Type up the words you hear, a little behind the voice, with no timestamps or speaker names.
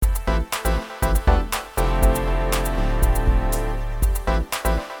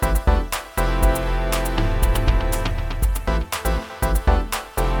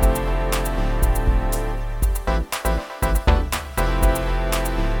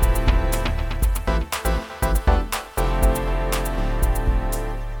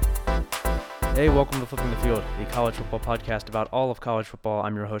Hey, welcome to Flipping the Field, the college football podcast about all of college football.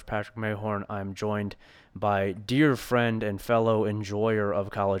 I'm your host, Patrick Mayhorn. I'm joined by dear friend and fellow enjoyer of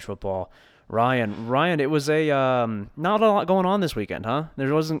college football, Ryan. Ryan, it was not a lot going on this weekend, huh?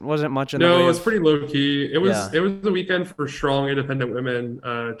 There wasn't much in the No, way it was of pretty low key. It was yeah, it was a weekend for strong, independent women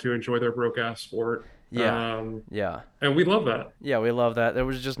to enjoy their broke ass sport, yeah, yeah. and we love that. Yeah, we love that. There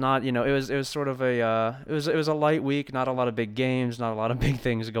was just not, it was sort of it was a light week, not a lot of big games, not a lot of big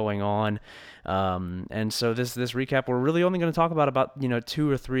things going on. And so this recap, we're really only going to talk about two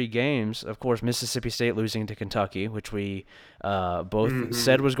or three games. Of course, Mississippi State losing to Kentucky, which we both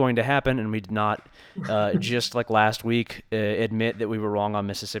said hmm was going to happen, and we did not just like last week admit that we were wrong on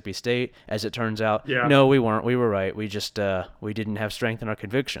Mississippi State. As it turns out, Yeah, no, we weren't. We were right. We just we didn't have strength in our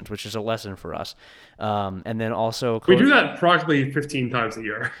convictions, which is a lesson for us. And then also, we do that approximately 15 times a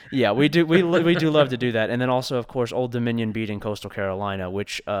year. yeah, we do. We do love to do that, and then also, of course, Old Dominion beating Coastal Carolina,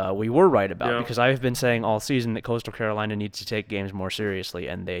 which we were right about Yeah. because I've been saying all season that Coastal Carolina needs to take games more seriously,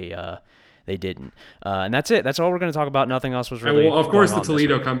 and they didn't. And that's it. That's all we're going to talk about. Nothing else was And really well, of going course, the on this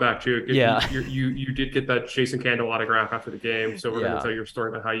Toledo week. comeback too. 'Cause Yeah, you did get that Jason Candle autograph after the game, so we're going to yeah. tell your story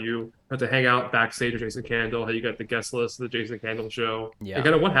about how you had to hang out backstage with Jason Candle, how you got the guest list of the Jason Candle show, and Yeah.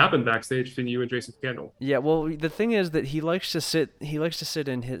 kind of what happened backstage between you and Jason Candle. Yeah, well, the thing is that he likes to sit. He likes to sit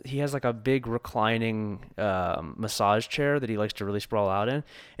in his. He has like a big reclining massage chair that he likes to really sprawl out in,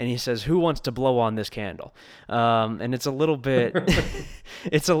 and he says, "Who wants to blow on this candle?" And it's a little bit,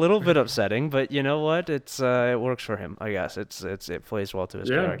 it's a little bit upsetting, but you know what? It works for him, I guess. It plays well to his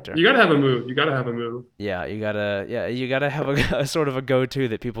Yeah, character. you got to have a move. You got to have a move. Yeah, you gotta have a sort of a go-to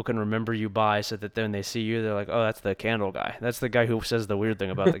that people can remember you by, so that then when they see you, they're like, "Oh, that's the candle guy. That's the guy who says the weird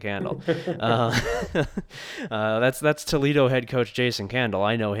thing about the candle." Uh, that's Toledo head coach Jason Candle.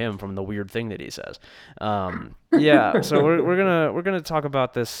 I know him from the weird thing that he says. Yeah, so we're gonna talk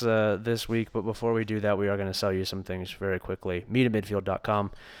about this week, but before we do that, we are gonna sell you some things very quickly.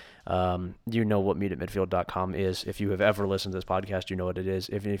 Meetatmidfield.com. You know what meetatmidfield.com is. If you have ever listened to this podcast, you know what it is.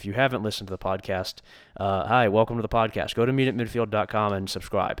 If you haven't listened to the podcast, hi, welcome to the podcast. Go to meetatmidfield.com and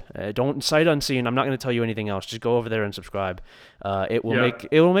subscribe. Don't sight unseen. I'm not going to tell you anything else. Just go over there and subscribe. It will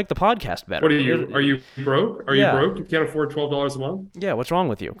Yeah. make the podcast better. What are you? Are you broke? Are you Yeah. broke? You can't afford $12 a month? Yeah, what's wrong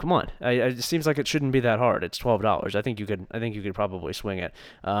with you? Come on. It seems like it shouldn't be that hard. It's $12. I think you could probably swing it.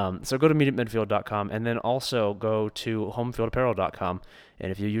 So go to meetatmidfield.com and then also go to homefieldapparel.com.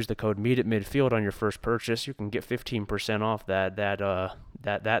 And if you use the code MEETATMIDFIELD on your first purchase, you can get 15% off that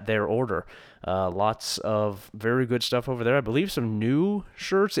their order. Lots of very good stuff over there. I believe some new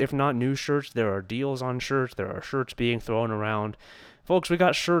shirts. If not new shirts, there are deals on shirts. There are shirts being thrown around. Folks, we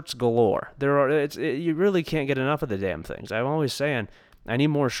got shirts galore. You really can't get enough of the damn things. I'm always saying I need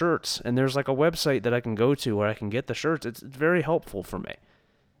more shirts, and there's like a website that I can go to where I can get the shirts. It's very helpful for me.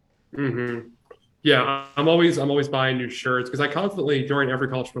 hmm Yeah, I'm always buying new shirts because I constantly during every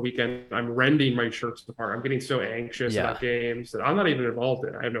college football weekend I'm rending my shirts apart. I'm getting so anxious Yeah. about games that I'm not even involved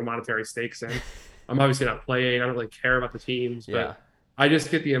in. I have no monetary stakes in. I'm obviously not playing. I don't really care about the teams, Yeah. but I just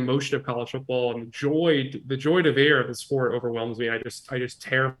get the emotion of college football and the joy to bear of the sport overwhelms me. I just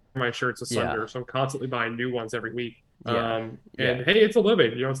tear my shirts Yeah. asunder. So I'm constantly buying new ones every week. Yeah. And Yeah. hey, it's a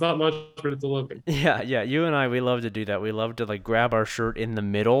living. It's not much, but it's a living. Yeah, you and I, we love to do that. We love to like grab our shirt in the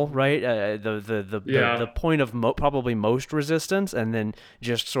middle, right? The Yeah. point of probably most resistance, and then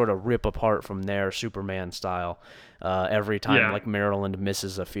just sort of rip apart from there, Superman style. Every time Yeah. like Maryland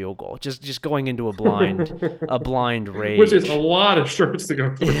misses a field goal, just going into a blind Which is a rage. lot of shirts to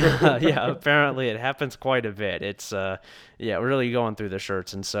go Yeah, through. yeah. Apparently, it happens quite a bit. It's yeah, really going through the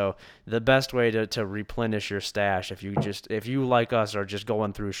shirts, and so the best way to replenish your stash, if you like us are just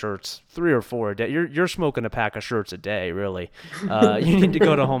going through shirts 3 or 4 a day, you're smoking a pack of shirts a day, really. You need to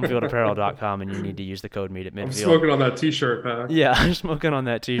go to homefieldapparel.com and you need to use the code Meet at I'm Midfield. smoking on that t-shirt pack. Yeah, I'm smoking on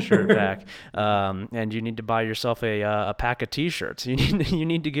that T-shirt pack, and you need to buy yourself a pack of T-shirts. You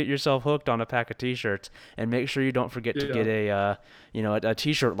need to get yourself hooked on a pack of T-shirts, and make sure you don't forget to Yeah. get a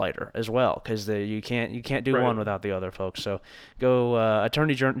T-shirt lighter as well, because you can't do Right. one without the other, folks. So go.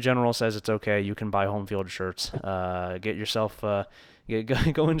 Attorney General says it's okay. You can buy home field shirts. Get yourself.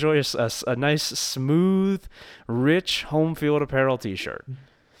 Go enjoy a nice, smooth, rich home field apparel T-shirt.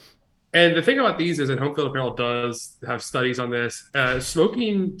 And the thing about these is that Home Field Apparel does have studies on this.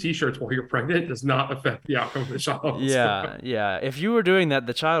 Smoking t-shirts while you're pregnant does not affect the outcome of the child. Yeah, yeah. If you were doing that,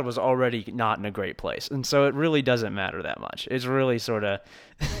 the child was already not in a great place, and so it really doesn't matter that much. It's really sort of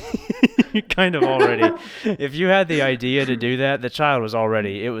You kind of already, if you had the idea to do that, the child was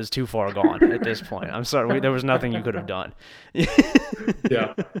already, it was too far gone at this point. I'm sorry, there was nothing you could have done.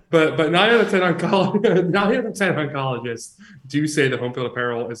 Yeah, but 9 out of 10 oncologists do say that home field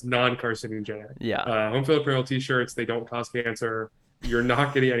apparel is non-carcinogenic. Yeah. Home field apparel T-shirts, they don't cause cancer. You're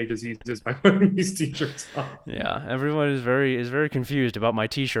not getting any diseases by putting these T-shirts on. Yeah, everyone is very confused about my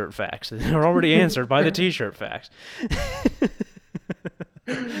T-shirt facts. They're already answered by the T-shirt facts.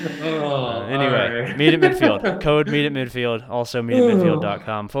 Anyway, right. meet at midfield. Code meet at midfield. Also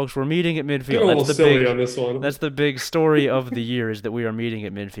meetatmidfield.com. Folks, we're meeting at midfield. Getting a little silly on this one. That's the big story of the year is that we are meeting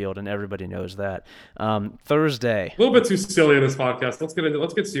at midfield, and everybody knows that. Thursday. A little bit too silly in this podcast. Let's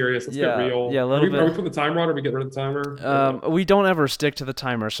get serious. Let's get real. Yeah, a little bit. Are we putting the timer on, or are we getting rid of the timer? We don't ever stick to the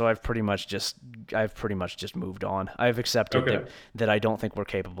timer, so I've pretty much just moved on. I've accepted that I don't think we're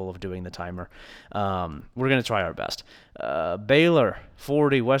capable of doing the timer. We're gonna try our best. Baylor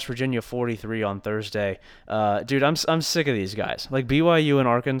 40, West Virginia 43 on Thursday. Dude, I'm sick of these guys. Like BYU and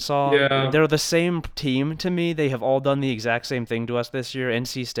Arkansas, they're the same team to me. They have all done the exact same thing to us this year.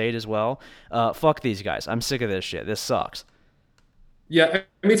 NC State as well. Fuck these guys. I'm sick of this shit. This sucks. Yeah,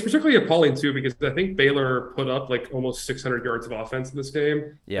 I mean, it's particularly appalling, too, because I think Baylor put up like almost 600 yards of offense in this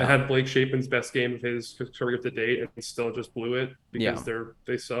game. Yeah. It had Blake Shapen's best game of his career to date, and still just blew it because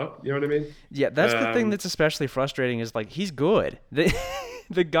they suck. You know what I mean? Yeah, that's the thing that's especially frustrating is, like, he's good.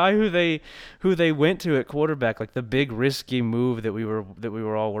 The guy who they went to at quarterback, like the big risky move that we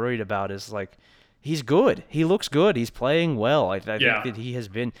were all worried about is like, he's good. He looks good. He's playing well. I think that he has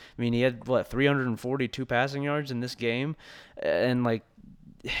been. I mean, he had 342 passing yards in this game, and like,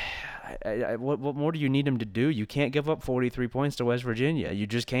 what more do you need him to do? You can't give up 43 points to West Virginia. You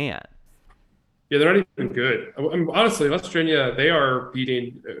just can't. Yeah, they're not even good. I mean, honestly, West Virginia, they are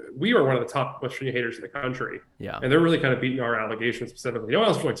beating. We are one of the top West Virginia haters in the country. Yeah, and they're really kind of beating our allegations specifically. No one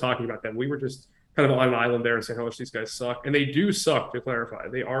else was really talking about them. We were just kind of on an island there and saying how much these guys suck, and they do suck. To clarify,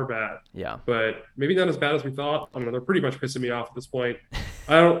 they are bad. Yeah, but maybe not as bad as we thought. I don't know. They're pretty much pissing me off at this point.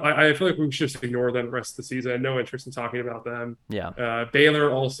 I feel like we should just ignore them the rest of the season. I have no interest in talking about them. Yeah. Baylor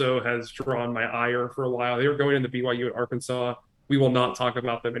also has drawn my ire for a while. They were going into BYU at Arkansas. We will not talk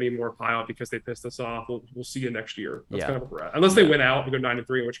about them anymore, Kyle, because they pissed us off. We'll see you next year. That's kind of where we're at. Unless they win out and go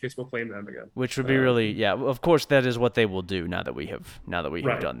 9-3, in which case we'll claim them again. Which would be really, of course, that is what they will do now that we have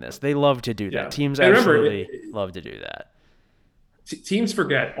done this. They love to do that. Teams absolutely love to do that. Teams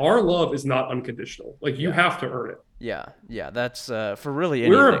forget our love is not unconditional. Like you have to earn it. Yeah, that's for really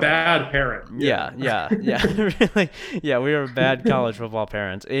anything. We're a bad parent. Yeah, really, we are bad college football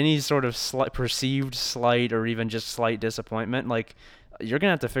parents. Any sort of perceived slight or even just slight disappointment, like, you're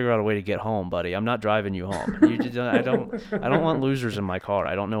gonna have to figure out a way to get home, buddy. I'm not driving you home. I don't want losers in my car.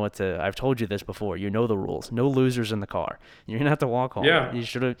 I don't know what to. I've told you this before. You know the rules. No losers in the car. You're gonna have to walk home. Yeah. You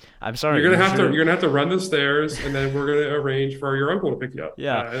should have. I'm sorry. You're gonna have to run the stairs, and then we're gonna arrange for your uncle to pick you up.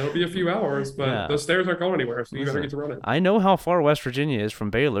 Yeah. It'll be a few hours, but those stairs aren't going anywhere, so you gotta get to run it. I know how far West Virginia is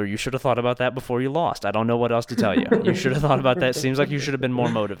from Baylor. You should have thought about that before you lost. I don't know what else to tell you. You should have thought about that. Seems like you should have been more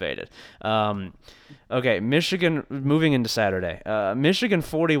motivated. Okay, Michigan, moving into Saturday. Michigan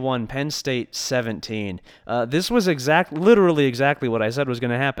 41, Penn State 17. This was literally exactly what I said was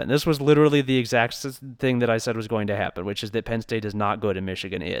going to happen. This was literally the exact thing that I said was going to happen, which is that Penn State is not good and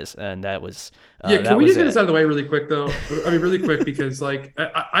Michigan is. And that was can we just get this out of the way really quick, though? I mean, really quick, because like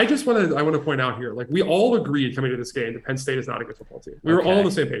I want to point out here, like we all agreed coming to this game that Penn State is not a good football team. We were all on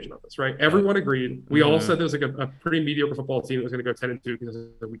the same page about this, right? Everyone agreed. We all said there was like a pretty mediocre football team that was going to go 10-2 because of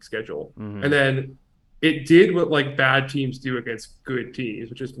the weak schedule. And then it did what like bad teams do against good teams,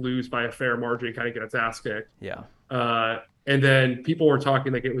 which is lose by a fair margin and kind of get its ass kicked. Yeah. And then people were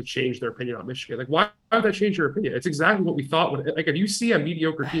talking like it would change their opinion on Michigan. Like, why would that change your opinion? It's exactly what we thought. Like, if you see a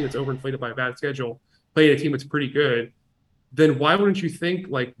mediocre team that's overinflated by a bad schedule playing a team that's pretty good, then why wouldn't you think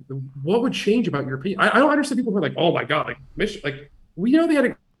like what would change about your opinion? I don't understand people who are like, oh my god, like Michigan, like we know they had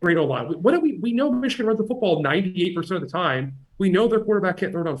a great O-line. We know Michigan runs the football 98% of the time. We know their quarterback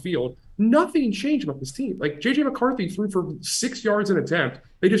can't throw downfield. Nothing changed about this team. Like J.J. McCarthy threw for 6 yards an attempt.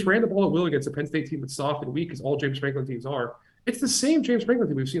 They just ran the ball at will against a Penn State team that's soft and weak, as all James Franklin teams are. It's the same James Franklin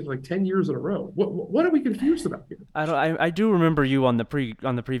team we've seen for like 10 years in a row. What are we confused about here? I do remember you on the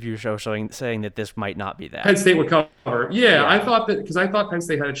preview show saying that this might not be that. Penn State would cover. Yeah. I thought that because I thought Penn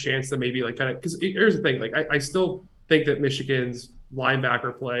State had a chance to maybe like kind of because here's the thing. Like I still think that Michigan's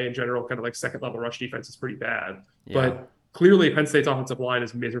linebacker play in general, kind of like second level rush defense, is pretty bad. Yeah. But clearly, Penn State's offensive line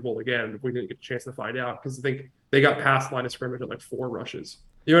is miserable again. We didn't get a chance to find out because I think they got past line of scrimmage at like 4 rushes.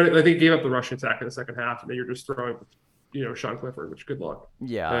 You know, I think gave up the rushing attack in the second half, and then you're just throwing, Sean Clifford, which good luck.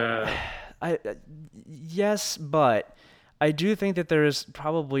 Yeah. Yes, but I do think that there is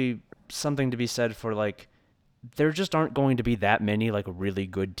probably something to be said for like there just aren't going to be that many like really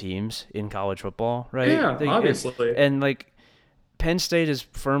good teams in college football, right? Yeah, obviously. And like Penn State is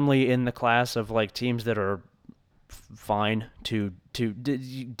firmly in the class of like teams that are fine to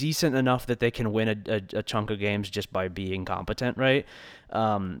decent enough that they can win a chunk of games just by being competent, right?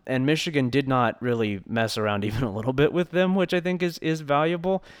 And Michigan did not really mess around even a little bit with them, which I think is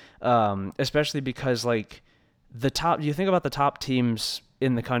valuable, especially because like you think about the top teams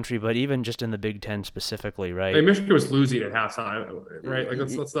in the country, but even just in the Big Ten specifically, I right? mean, Michigan was losing at halftime, right? Like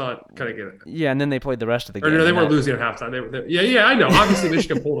let's not kind of get it. Yeah, and then they played the rest of the Or game. no, they And weren't that, losing at halftime. Yeah, I know. Obviously,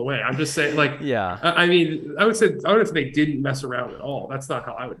 Michigan pulled away. I'm just saying, like, yeah, I mean, I would say they didn't mess around at all. That's not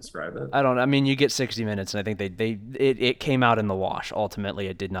how I would describe it. I don't. I mean, you get 60 minutes, and I think it came out in the wash. Ultimately,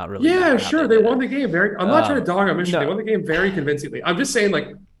 it did not really Yeah, matter how sure. they They did won it. the game very. I'm not trying to dog on Michigan. They No, won the game very convincingly. I'm just saying, like,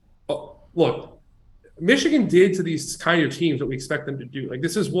 look, Michigan did to these kind of teams what we expect them to do. Like,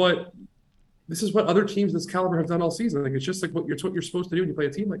 this is what other teams this caliber have done all season. Like, it's just like it's what you're supposed to do when you play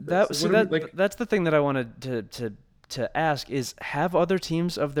a team like this. that's the thing that I wanted to ask is have other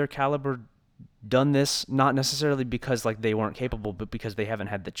teams of their caliber done this not necessarily because like they weren't capable, but because they haven't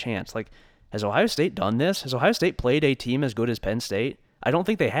had the chance. Like, has Ohio State done this? Has Ohio State played a team as good as Penn State? I don't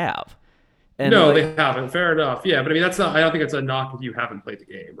think they have. And No, like, they haven't. Fair enough. Yeah, but I mean, that's not. I don't think it's a knock if you haven't played the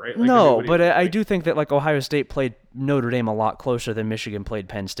game, right? Like no, everybody, but I like, do think that like Ohio State played Notre Dame a lot closer than Michigan played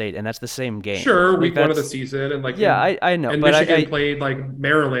Penn State, and that's the same game. sure, Like week one of the that's season, and like, yeah, I know, and but Michigan played like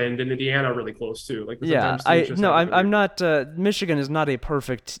Maryland and Indiana really close too. Like yeah, sometimes teams just no, have a I'm good not. Michigan is not a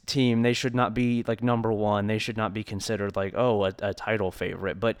perfect team. They should not be like number one. They should not be considered like a title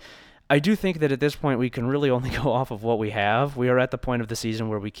favorite. But I do think that at this point we can really only go off of what we have. We are at the point of the season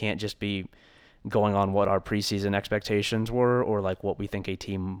where we can't just be going on what our preseason expectations were or like what we think a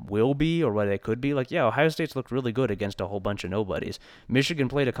team will be or what they could be. Like, yeah, Ohio State's looked really good against a whole bunch of nobodies. Michigan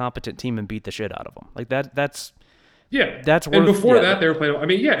played a competent team and beat the shit out of them. Like Yeah. that's And worth before yeah, that, they were playing. I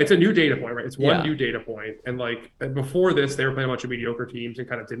mean, yeah, it's a new data point, right? It's one yeah, new data point. And like before this, they were playing a bunch of mediocre teams and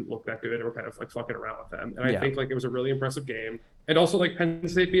kind of didn't look that good or kind of like fucking around with them. And I yeah, think like it was a really impressive game. And also like Penn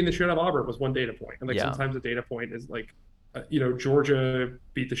State being the shit out of Auburn was one data point. And like yeah, sometimes a data point is like, Georgia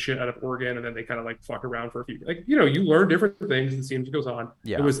beat the shit out of Oregon and then they kind of like fuck around for a few. Like, you learn different things as the season goes on. It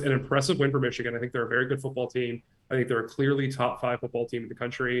yeah, was an impressive win for Michigan. I think they're a very good football team. I think they're a clearly top 5 football team in the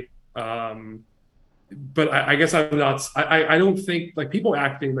country. But I guess I'm not. I don't think like people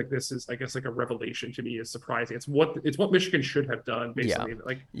acting like this is I guess like a revelation to me is surprising. It's what Michigan should have done yeah, basically.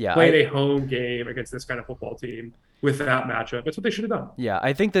 Like yeah. playing a home game against this kind of football team with that matchup. That's what they should have done. Yeah,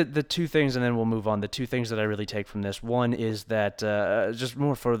 I think that the two things, and then we'll move on. The two things that I really take from this, one is that just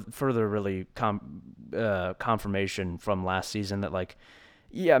more further really confirmation from last season that like,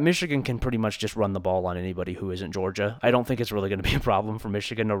 yeah, Michigan can pretty much just run the ball on anybody who isn't Georgia. I don't think it's really going to be a problem for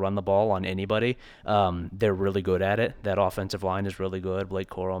Michigan to run the ball on anybody. They're really good at it. That offensive line is really good. Blake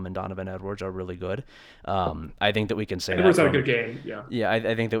Corum and Donovan Edwards are really good. I think that we can say Edwards that. had a good game. Yeah. Yeah,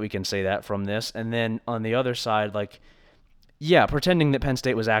 I think that we can say that from this. And then on the other side, like, yeah, pretending that Penn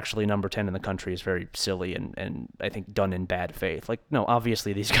State was actually number 10 in the country is very silly and I think done in bad faith. Like, no,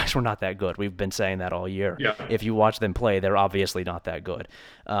 obviously these guys were not that good. We've been saying that all year. Yeah. If you watch them play, they're obviously not that good.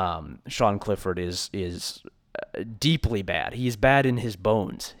 Sean Clifford is deeply bad. He's bad in his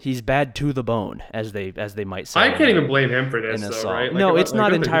bones. He's bad to the bone, as they might say. I can't even blame him for this though, right? Like, no, it's like,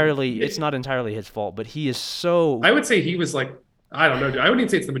 not nothing- entirely it's not entirely his fault, but he is so I would say he was like I don't know. Dude. I wouldn't even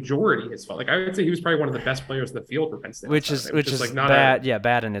say it's the majority his fault. Like I would say he was probably one of the best players in the field for Penn State. which is like not bad. Yeah,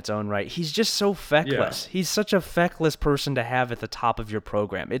 bad in its own right. He's just so feckless. Yeah. He's such a feckless person to have at the top of your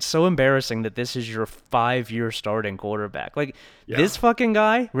program. It's so embarrassing that this is your 5-year starting quarterback. Like this fucking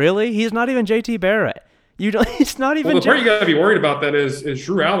guy, really? He's not even JT Barrett. You don't. It's not even. Well, the part you got to be worried about then is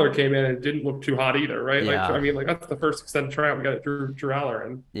Drew Aller came in and didn't look too hot either, right? Yeah. Like I mean, like that's the first extended tryout we got Drew Aller,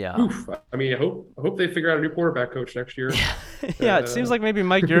 and yeah. Oof, I mean, I hope they figure out a new quarterback coach next year. Yeah, it seems like maybe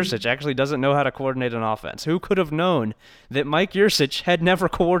Mike Yurcich actually doesn't know how to coordinate an offense. Who could have known that Mike Yurcich had never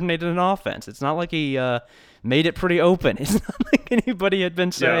coordinated an offense? It's not like he made it pretty open. It's not like anybody had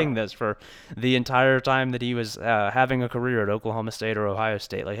been saying this for the entire time that he was having a career at Oklahoma State or Ohio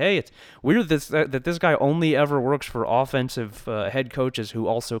State. Like, hey, it's weird that this guy only ever works for offensive head coaches who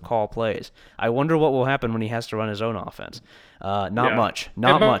also call plays. I wonder what will happen when he has to run his own offense. Not much.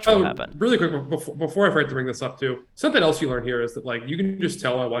 Not much will happen. Really quick, before I forget to bring this up too, something else you learn here is that like you can just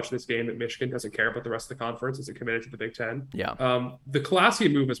tell by watching this game that Michigan doesn't care about the rest of the conference as it committed to the Big Ten. Yeah. The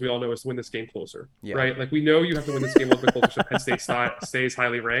Classian move, as we all know, is to win this game closer. Yeah. Right. Like we know you have to win this game a little bit closer so Penn State stays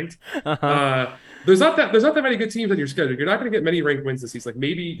highly ranked. There's not that many good teams on your schedule. You're not going to get many ranked wins this season. Like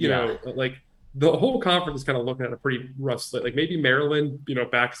maybe you know like the whole conference is kind of looking at a pretty rough slate. Like maybe Maryland,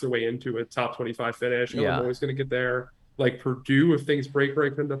 backs their way into a top 25 finish. Yeah. Illinois is going to get there. Like Purdue, if things break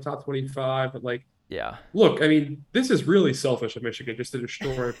right, into the top 25. But like, Yeah. look, I mean, this is really selfish of Michigan just to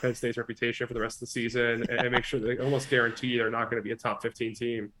destroy Penn State's reputation for the rest of the season and make sure they almost guarantee they're not going to be a top 15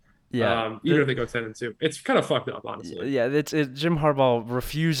 team. Yeah. Even if they go 10-2, it's kind of fucked up, honestly. Yeah, Jim Harbaugh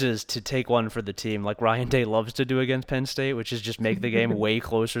refuses to take one for the team like Ryan Day loves to do against Penn State, which is just make the game way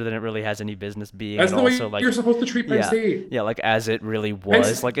closer than it really has any business being. That's And the way also like you're supposed to treat Penn State. Yeah, like as it really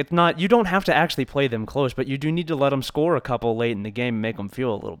was. Like it's not, you don't have to actually play them close, but you do need to let them score a couple late in the game and make them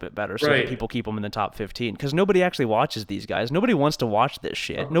feel a little bit better so that people keep them in the top 15. Because nobody actually watches these guys. Nobody wants to watch this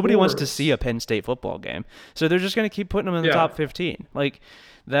shit. Nobody wants to see a Penn State football game. So they're just going to keep putting them in the top 15. Like,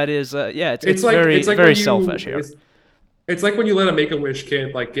 that is, it's like, very, very selfish here. It's like when you let a Make-A-Wish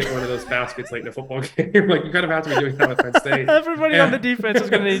kid like get one of those baskets late in a football game. Like you kind of have to be doing that with Penn State. Everybody on the defense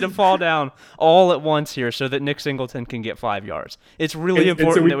is going to need to fall down all at once here so that Nick Singleton can get 5 yards. It's really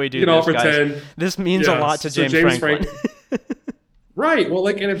important that we do this, guys. This means a lot to James Franklin. Right. Well,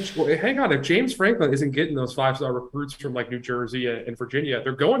 like, and hang on, if James Franklin isn't getting those 5-star recruits from like New Jersey and Virginia,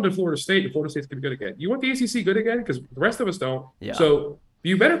 they're going to Florida State, and Florida State's going to be good again. You want the ACC good again? Because the rest of us don't. Yeah. So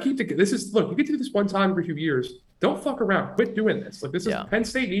you better keep look, you get to do this one time every few years. Don't fuck around. Quit doing this. Like, this is Penn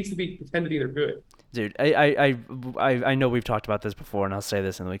State needs to be pretending they're good. Dude, I know we've talked about this before, and I'll say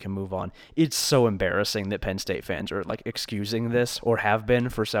this and then we can move on. It's so embarrassing that Penn State fans are like excusing this, or have been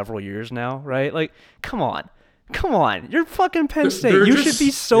for several years now, right? Like, come on. You're fucking Penn State. You should be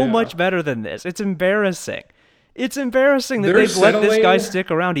so much better than this. It's embarrassing. It's embarrassing that they've let this guy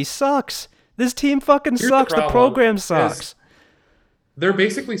stick around. He sucks. This team fucking sucks. The program sucks. They're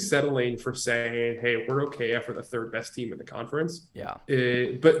basically settling for saying, hey, we're okay after the third best team in the conference. Yeah.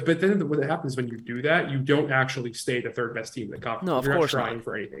 But then what happens when you do that, you don't actually stay the third best team in the conference. No, of You're course not trying not.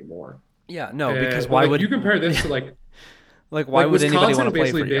 for anything more. Yeah, no, because why would you compare this to like why would anybody want to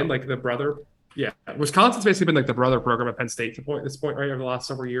play for you? Been like the brother. Yeah, Wisconsin's basically been like the brother program at Penn State to this point, right, over the last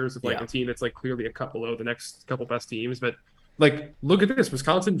several years of like a team that's like clearly a cut below the next couple best teams. But like, look at this: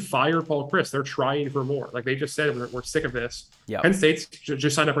 Wisconsin fired Paul Chryst. They're trying for more. Like they just said, we're sick of this. Yeah. Penn State's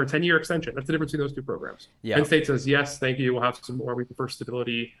just signed up for a 10-year extension. That's the difference between those two programs. Yeah. Penn State says, yes, thank you. We'll have some more. We prefer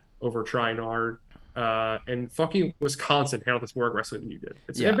stability over trying hard. And fucking Wisconsin handled this more aggressively than you did.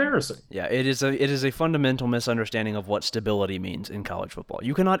 It's embarrassing. Yeah, it is a fundamental misunderstanding of what stability means in college football.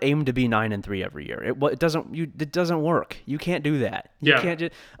 You cannot aim to be 9-3 every year. It doesn't work. You can't do that. You can't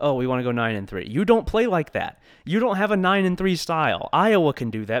just, we want to go 9-3. You don't play like that. You don't have a 9-3 style. Iowa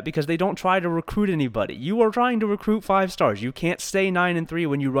can do that because they don't try to recruit anybody. You are trying to recruit 5 stars. You can't stay 9-3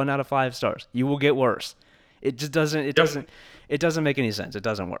 when you run out of 5 stars. You will get worse. It just doesn't. It doesn't make any sense. It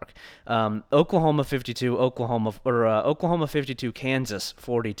doesn't work. Oklahoma 52, Oklahoma 52, Kansas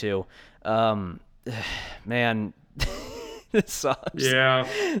 42. Man, this sucks. Yeah,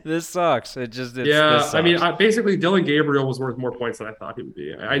 this sucks. This sucks. I mean, basically, Dylan Gabriel was worth more points than I thought he would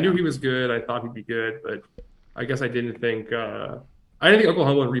be. I knew he was good. I thought he'd be good, but I guess I didn't think. I didn't think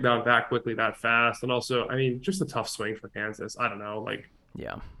Oklahoma would rebound back quickly that fast. And also, I mean, just a tough swing for Kansas. I don't know,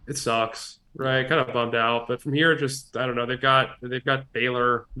 it sucks. Right, kind of bummed out, but from here, just I don't know. They've got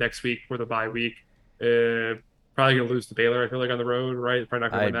Baylor next week for the bye week. Probably gonna lose to Baylor. I feel like on the road, right? Probably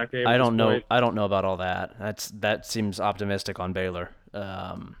not gonna win that game. I don't know. I don't know about all that. That seems optimistic on Baylor.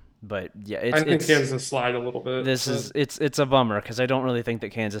 But yeah, I think Kansas has slide a little bit. It's a bummer because I don't really think that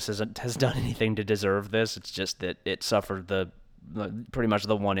Kansas has done anything to deserve this. It's just that it suffered pretty much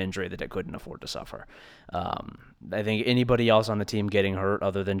the one injury that it couldn't afford to suffer. I think anybody else on the team getting hurt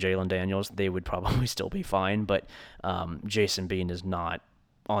other than Jalen Daniels, they would probably still be fine. But Jason Bean is not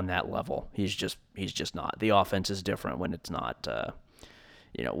on that level. He's just not. The offense is different when it's not.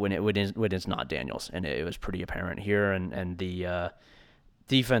 When it's not Daniels, and it was pretty apparent here. And the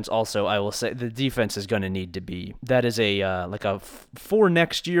defense also, I will say, the defense is going to need to be. That is for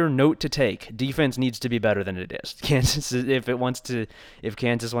next year note to take. Defense needs to be better than it is. Kansas, if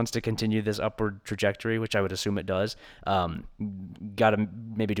Kansas wants to continue this upward trajectory, which I would assume it does, got to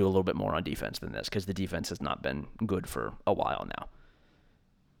maybe do a little bit more on defense than this because the defense has not been good for a while now.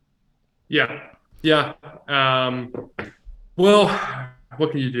 Yeah. Well.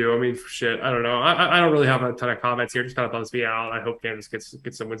 What can you do? I mean, shit, I don't know. I don't really have a ton of comments here. Just kind of bums me out. I hope Kansas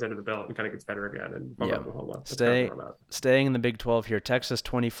gets some wins under the belt and kind of gets better again. And Staying in the Big 12 here, Texas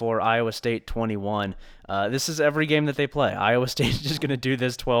 24, Iowa State 21. This is every game that they play. Iowa State's just going to do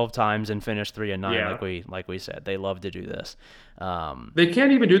this 12 times and finish 3-9, Yeah. like we said. They love to do this. They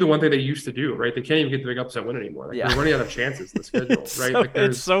can't even do the one thing they used to do, right? They can't even get the big upset win anymore. Like, Yeah. they're running out of chances in the schedule, right? Like,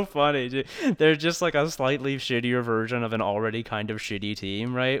 It's so funny, dude. They're just like a slightly shittier version of an already kind of shitty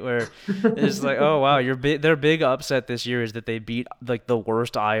team, right? Where it's like, oh wow, their big upset this year is that they beat like the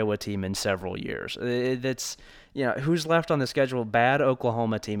worst Iowa team in several years. It's who's left on the schedule? Bad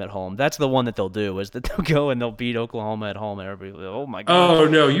Oklahoma team at home. That's the one that they'll do, is that they'll go and they'll beat Oklahoma at home, and everybody, oh my god. Oh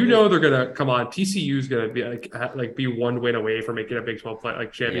no, they're gonna come on. TCU's gonna be like be one win away from making a Big 12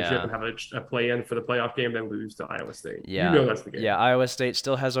 championship Yeah. and have a play in for the playoff game, then lose to Iowa State. Yeah. That's the game. Yeah, Iowa State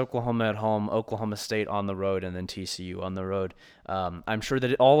still has Oklahoma at home, Oklahoma State on the road, and then TCU on the road. I'm sure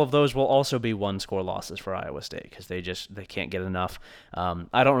that all of those will also be one-score losses for Iowa State because they can't get enough.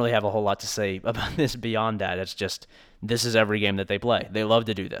 I don't really have a whole lot to say about this beyond that. It's just this is every game that they play. They love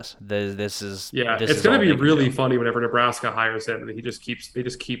to do this. This is It's going to be really funny whenever Nebraska hires him, and they just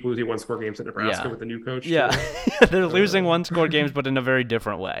keep losing one-score games at Nebraska with the new coach. Yeah, they're losing one-score games, but in a very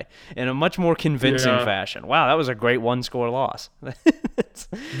different way, in a much more convincing fashion. Wow, that was a great one-score loss.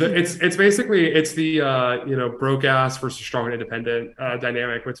 It's basically the broke ass versus strong and independent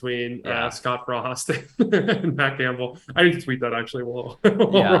dynamic between Scott Frost and Matt Campbell. I need to tweet that actually while we're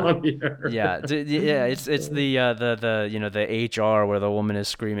on the air. It's the HR where the woman is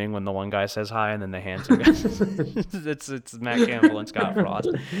screaming when the one guy says hi and then the handsome guy. it's Matt Campbell and Scott Frost.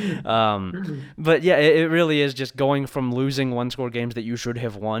 But yeah, it really is just going from losing one-score games that you should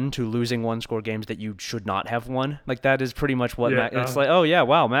have won to losing one-score games that you should not have won. Like that is pretty much what it's like. Oh yeah,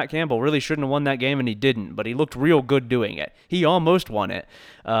 wow, Matt Campbell really shouldn't have won that game and he didn't, but he looked real good doing it. He almost won it,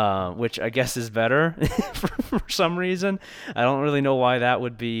 which I guess is better for some reason. I don't really know why that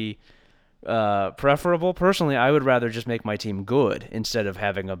would be preferable. Personally, I would rather just make my team good instead of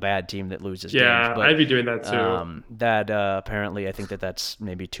having a bad team that loses games. Yeah, But I'd be doing that too. Apparently, I think that's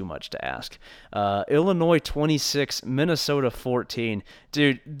maybe too much to ask. Illinois 26, Minnesota 14.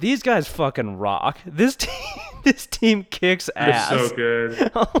 Dude, these guys fucking rock. This team kicks ass. They're so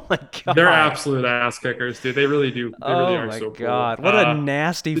good. Oh my god, they're absolute ass kickers, dude. They really do. They really are so cool. Oh my god, what a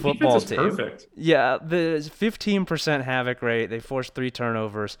nasty the football defense is team. Perfect. Yeah, the 15% havoc rate. They forced 3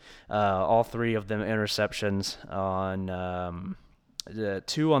 turnovers, all 3 of them interceptions on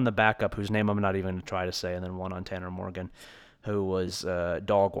 2 on the backup, whose name I'm not even going to try to say, and then 1 on Tanner Morgan, who was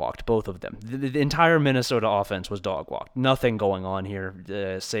dog walked, both of them. The entire Minnesota offense was dog walked. Nothing going on here,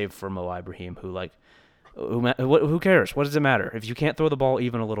 save for Mo Ibrahim, who cares? What does it matter? If you can't throw the ball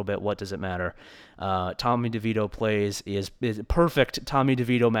even a little bit, what does it matter? Tommy DeVito plays is perfect Tommy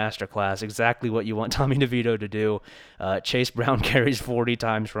DeVito masterclass, exactly what you want Tommy DeVito to do. Chase Brown carries 40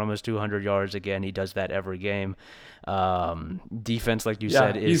 times for almost 200 yards again. He does that every game. Defense, like you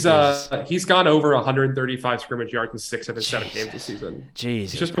said, he's gone over 135 scrimmage yards in 6 of his 7 games this season.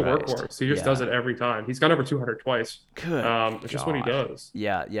 Jesus, he's just a workhorse. He just does it every time. He's gone over 200 twice. Good. It's just what he does.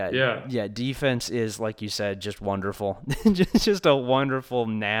 Yeah. Defense is, like you said, just wonderful. just a wonderful,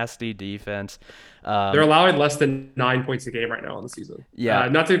 nasty defense. They're allowing less than 9 points a game right now on the season. Yeah.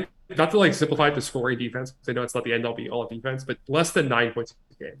 Not to like simplify it to scoring defense, because I know it's not the end all be all of defense, but less than 9 points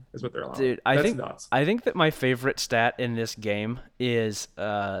a game is what they're allowing. Dude, I think that my favorite stat in this game is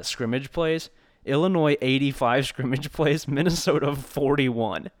scrimmage plays. Illinois 85 scrimmage plays, Minnesota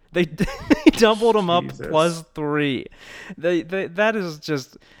 41. They doubled them up plus 3. That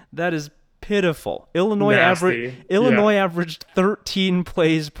is pitiful. Illinois averaged 13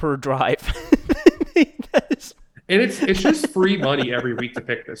 plays per drive. And it's just free money every week to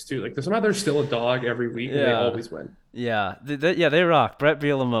pick this too. Like somehow there's still a dog every week, and they always win. Yeah, they rock. Brett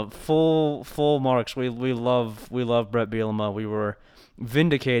Bielema, full marks. We love Brett Bielema. We were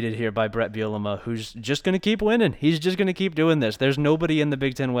vindicated here by Brett Bielema, who's just going to keep winning. He's just going to keep doing this. There's nobody in the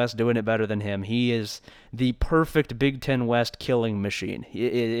Big Ten West doing it better than him. He is the perfect Big Ten West killing machine.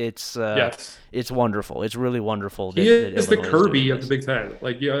 It's wonderful. It's really wonderful. He is the Kirby of the Big Ten.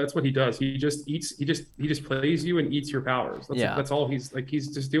 That's what he does. He just plays you and eats your powers. That's all he's like. He's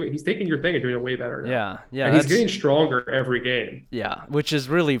just doing. He's taking your thing and doing it way better now. Yeah. And he's getting stronger every game. Yeah, which is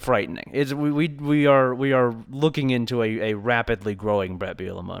really frightening. We are looking into a rapidly growing Brett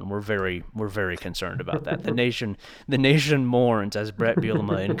Bielema, and we're very concerned about that. The nation mourns as Brett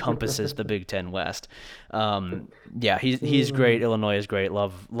Bielema encompasses the Big Ten West. He's great. Illinois is great.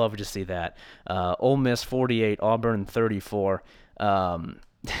 Love to see that. Ole Miss 48, Auburn 34.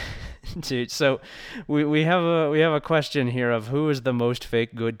 Dude, so we have a question here of who is the most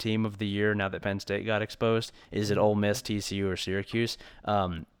fake good team of the year now that Penn State got exposed. Is it Ole Miss, TCU, or Syracuse?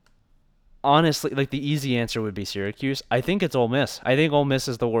 honestly, like the easy answer would be Syracuse. I think it's Ole Miss. I think Ole Miss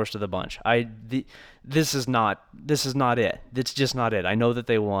is the worst of the bunch. This is not it. It's just not it. I know that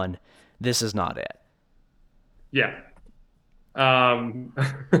they won. This is not it. Yeah. Um,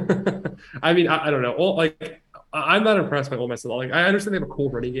 I mean, I don't know. I'm not impressed by Ole Miss at all. Like, I understand they have a cool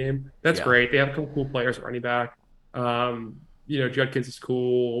running game. That's Yeah. great. They have a couple cool players at running back. Judkins is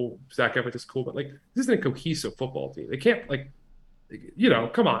cool. Zach Evans is cool, but like, this isn't a cohesive football team. They can't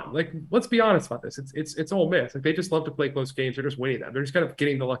come on. Like, let's be honest about this. It's Ole Miss. Like, they just love to play close games. They're just winning them. They're just kind of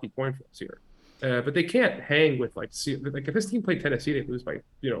getting the lucky point for us here. But they can't hang with like if this team played Tennessee, they lose by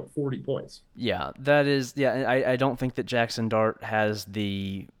 40 points. Yeah, that is. Yeah, I don't think that Jackson Dart has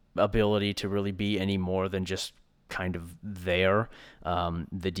the ability to really be any more than just kind of there.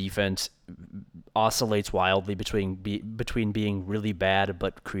 The defense oscillates wildly between being really bad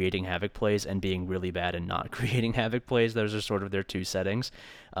but creating havoc plays and being really bad and not creating havoc plays. Those are sort of their two settings.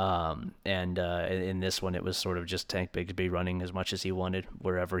 And in this one, it was sort of just Tank Bigsby running as much as he wanted,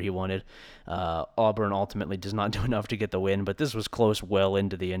 wherever he wanted. Auburn ultimately does not do enough to get the win, but this was close well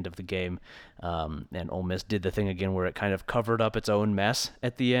into the end of the game. And Ole Miss did the thing again where it kind of covered up its own mess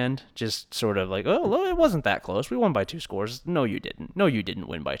at the end, just sort of like, oh, well, it wasn't that close. We won by 2 scores. No, you didn't. No, you didn't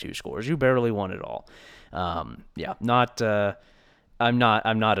win by 2 scores. You barely won at all. Yeah, not. I'm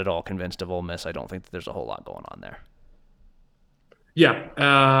not at all convinced of Ole Miss. I don't think that there's a whole lot going on there. Yeah,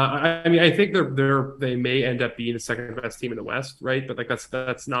 I mean, I think they may end up being the second best team in the West, right? But like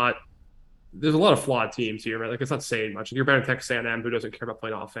that's not. There's a lot of flawed teams here, right? Like it's not saying much. You're better than Texas A&M, who doesn't care about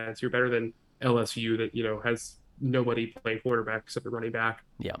playing offense. You're better than LSU, that has nobody playing quarterback except the running back.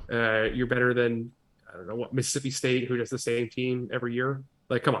 Yeah. You're better than, I don't know what, Mississippi State, who does the same team every year.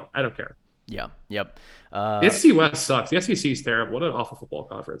 Like, come on, I don't care. Yeah. Yep. The SEC West sucks. The SEC is terrible. What an awful football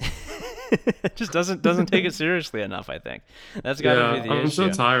conference. It just doesn't take it seriously enough, I think. That's got to be the issue. I'm so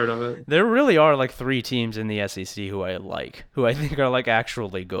tired of it. There really are like 3 teams in the SEC who I think are like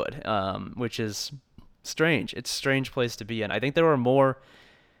actually good, which is strange. It's a strange place to be in. I think there are more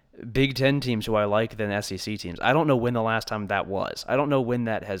Big Ten teams who I like than SEC teams. I don't know when the last time that was. I don't know when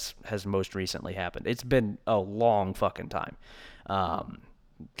that has most recently happened. It's been a long fucking time.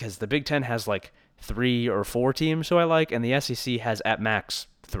 Because the Big Ten has like 3 or 4 teams who I like, and the SEC has at max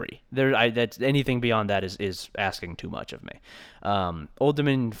 3. That's anything beyond that is asking too much of me. Old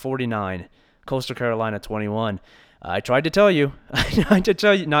Dominion 49, Coastal Carolina 21. I tried to tell you,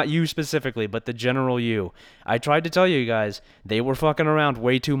 not you specifically, but the general you. I tried to tell you guys, they were fucking around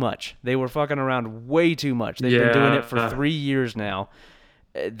way too much. They've been doing it for 3 years now.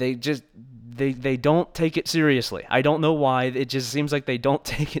 They don't take it seriously. I don't know why. It just seems like they don't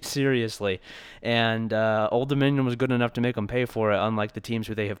take it seriously. And Old Dominion was good enough to make them pay for it, unlike the teams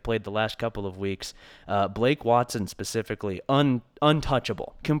who they have played the last couple of weeks. Blake Watson specifically,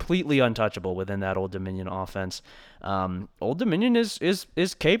 untouchable, completely untouchable within that Old Dominion offense. Old Dominion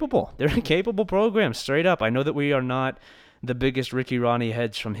is capable. They're a capable program, straight up. I know that we are not the biggest Ricky Ronnie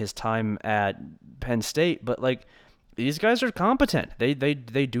heads from his time at Penn State, but like, these guys are competent. They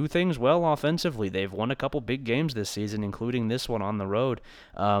do things well offensively. They've won a couple big games this season, including this one on the road.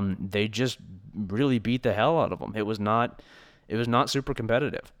 They just really beat the hell out of them. It was not super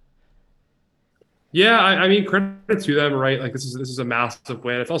competitive. Yeah, I mean, credit to them, right? Like this is a massive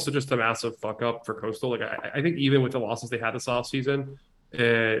win. It's also just a massive fuck up for Coastal. Like I think even with the losses they had this offseason,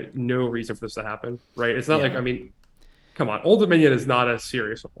 no reason for this to happen, right? It's not like, I mean, come on, Old Dominion is not a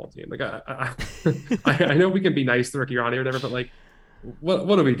serious football team. Like I know we can be nice to Ricky Ronnie or whatever, but like,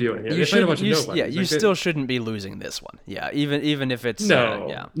 what are we doing here? You still shouldn't be losing this one. Yeah, even if it's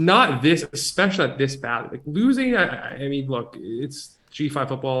not this, especially not this bad. Like losing, I mean, look, it's G5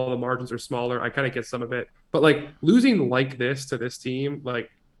 football. The margins are smaller. I kind of get some of it, but like losing like this to this team,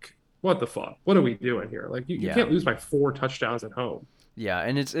 like, what the fuck? What are we doing here? Like you can't lose by 4 touchdowns at home. Yeah,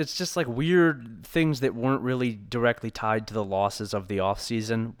 and it's just like weird things that weren't really directly tied to the losses of the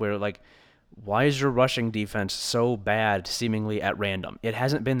offseason, where like, why is your rushing defense so bad seemingly at random? It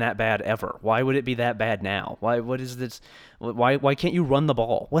hasn't been that bad ever. Why would it be that bad now? What is this? Why can't you run the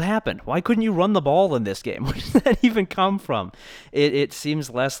ball? What happened? Why couldn't you run the ball in this game? Where does that even come from? It seems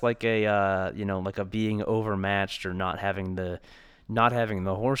less like a like a being overmatched or not having the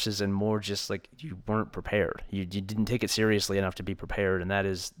horses, and more just like you weren't prepared. You didn't take it seriously enough to be prepared, and that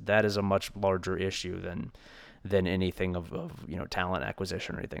is a much larger issue than anything of talent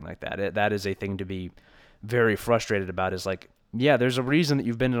acquisition or anything like that. That is a thing to be very frustrated about. Is like, yeah, there's a reason that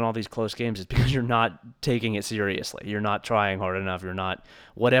you've been in all these close games. It's because you're not taking it seriously. You're not trying hard enough. You're not,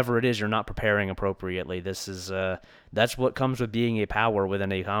 whatever it is, you're not preparing appropriately. This is That's what comes with being a power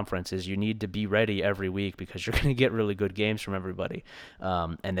within a conference, is you need to be ready every week because you're going to get really good games from everybody.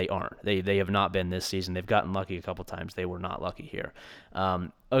 And they aren't. They have not been this season. They've gotten lucky a couple times. They were not lucky here.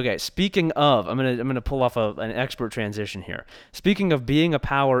 Okay, speaking of, I'm gonna pull off an expert transition here. Speaking of being a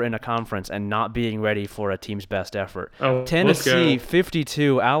power in a conference and not being ready for a team's best effort, Oh, Tennessee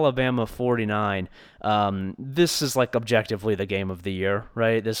 52, Alabama 49. This is like objectively the game of the year,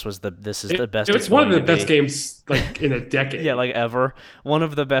 right? This is the best. It's one of the best games like in a decade. Yeah, like ever. One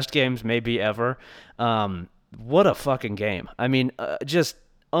of the best games maybe ever. What a fucking game! I mean, just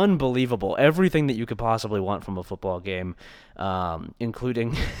unbelievable. Everything that you could possibly want from a football game,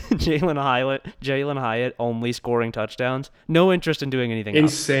 including Jalen Hyatt only scoring touchdowns. No interest in doing anything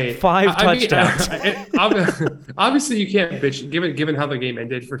Insane. else. 5 touchdowns. Obviously, you can't bitch. Given how the game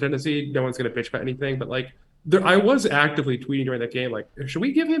ended for Tennessee, no one's going to bitch about anything. But like, I was actively tweeting during that game, like, should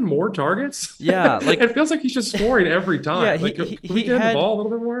we give him more targets? Yeah, like it feels like he's just scoring every time. Yeah, can we get him the ball a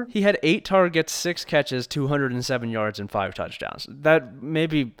little bit more? He had 8 targets, 6 catches, 207 yards, and 5 touchdowns. That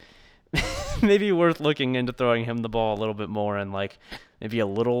maybe worth looking into throwing him the ball a little bit more and like maybe a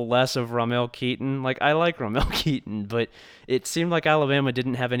little less of Ramel Keaton. Like, I like Ramel Keaton, but it seemed like Alabama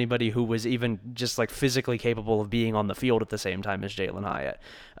didn't have anybody who was even just like physically capable of being on the field at the same time as Jalen Hyatt.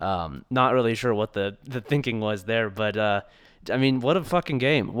 Not really sure what the thinking was there, but I mean, what a fucking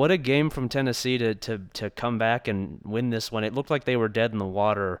game. What a game from Tennessee to come back and win this one. It looked like they were dead in the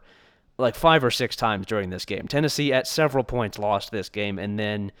water like 5 or 6 times during this game. Tennessee at several points lost this game and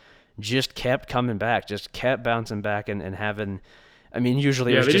then just kept coming back, just kept bouncing back and having, I mean,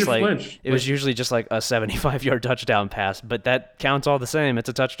 usually it was just like flinch. It was usually just like a 75-yard touchdown pass, but that counts all the same. It's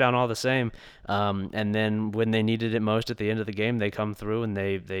a touchdown all the same. And then when they needed it most at the end of the game, they come through and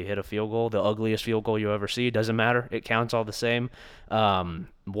they hit a field goal, the ugliest field goal you ever see. Doesn't matter. It counts all the same.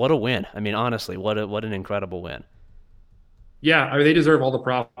 What a win. I mean, honestly, what an incredible win. Yeah, I mean, they deserve all the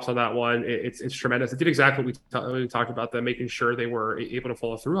props on that one. It's tremendous. It did exactly what we talked about, them making sure they were able to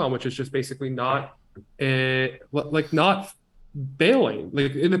follow through on, which is just basically not bailing.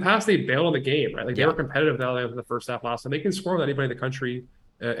 Like in the past, they bailed on the game, right? Like they were competitive in the first half last time. They can score with anybody in the country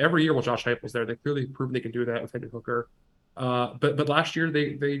every year while Josh Heupel's there. They clearly proven they can do that with Hendon Hooker. But last year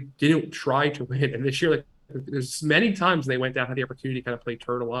they didn't try to win, and this year like there's many times they went down, had the opportunity to kind of play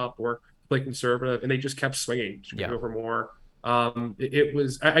turtle up or play conservative, and they just kept swinging to go for more. It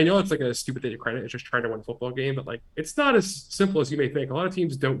was, I know it's like a stupid thing to credit, it's just trying to win a football game, but like it's not as simple as you may think. A lot of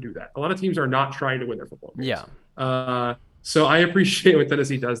teams don't do that. A lot of teams are not trying to win their football games. So I appreciate when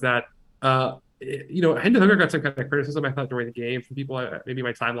Tennessee does that. Hendon Hooker got some kind of criticism, I thought, during the game from people. Maybe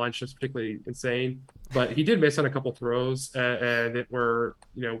my timeline's just particularly insane, but he did miss on a couple throws and that were,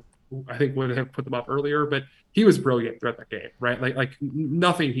 I think would have put them up earlier, but he was brilliant throughout that game, right? Like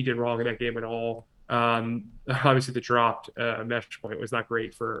nothing he did wrong in that game at all. Obviously the dropped mesh point was not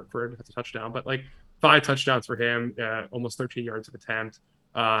great for a touchdown, but like 5 touchdowns for him, almost 13 yards of attempt,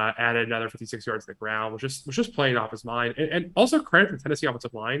 added another 56 yards to the ground, was just playing off his mind. And also credit to the Tennessee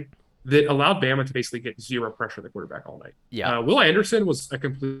offensive line that allowed Bama to basically get zero pressure on the quarterback all night. Will Anderson was a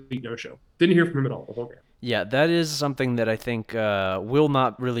complete no-show. Didn't hear from him at all the whole game. Yeah, that is something that I think will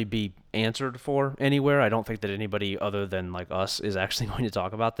not really be answered for anywhere. I don't think that anybody other than like us is actually going to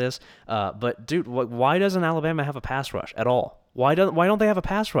talk about this. But dude, why doesn't Alabama have a pass rush at all? Why don't they have a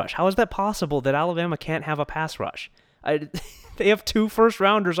pass rush? How is that possible that Alabama can't have a pass rush? They have 2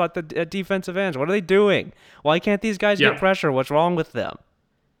 first-rounders at the defensive ends. What are they doing? Why can't these guys get pressure? What's wrong with them?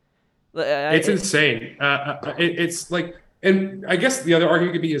 It's insane. It's like, and I guess the other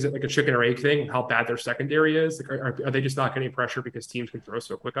argument could be, is it like a chicken or egg thing, how bad their secondary is? Like, are they just not getting pressure because teams can throw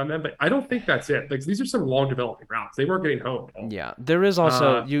so quick on them? But I don't think that's it. Like, these are some long developing routes. They weren't getting home. Yeah, there is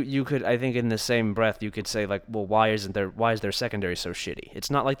also, you could, I think in the same breath, you could say like, well, why is their secondary so shitty?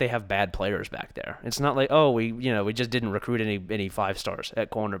 It's not like they have bad players back there. It's not like, oh, we just didn't recruit any 5-stars at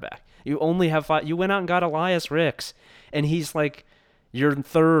cornerback. You only have 5. You went out and got Elias Ricks, and he's like your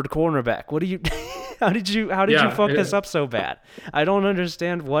 3rd cornerback. What do you? How did you fuck this up so bad? I don't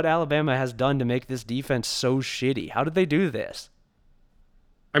understand what Alabama has done to make this defense so shitty. How did they do this?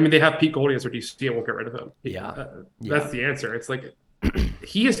 I mean, they have Pete Golding as their DC and won't get rid of him. That's the answer. It's like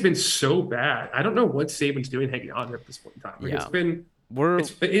he has been so bad. I don't know what Saban's doing hanging on here at this point in time. Like, it's been.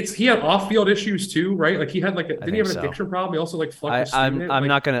 He had off-field issues too, right? Like he had didn't he have an addiction problem? He also like fucked. I'm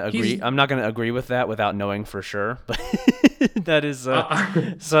not gonna agree. I'm not gonna agree with that without knowing for sure. But That is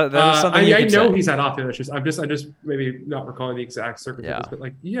Uh, so that is something you I could know say. he's had off-field issues. I'm just maybe not recalling the exact circumstances, Yeah. but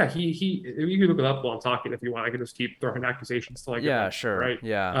like, yeah, he. You can look it up while I'm talking if you want. I can just keep throwing accusations till I get Yeah, them sure. right.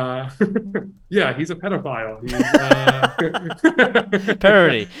 Yeah. Uh, yeah, he's a pedophile.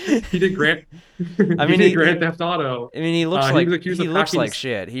 Parody. He did Grand I he mean did Grand Theft Auto. I mean He was accused he of looks hacking. like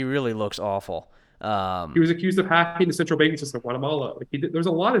shit. He really looks awful. He Um was accused of hacking the central banking system of Guatemala. Like there's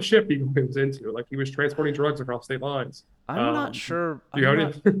a lot of shit he was into. Like he was transporting drugs across state lines. Do you have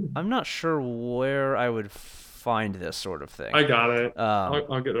any? I'm not sure where I would find this sort of thing. I got it. Um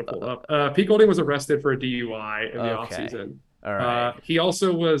I'll get it pulled up. Pete Golding was arrested for a DUI in the okay. offseason. All right. He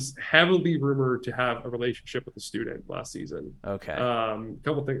also was heavily rumored to have a relationship with a student last season. Okay.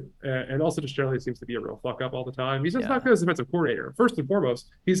 Couple things, and also just generally seems to be a real fuck up all the time. He's just Yeah. not good as a defensive coordinator. First and foremost,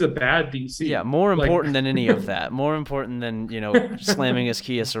 he's a bad Yeah, DC. more Like, important than any of that. More important than, slamming his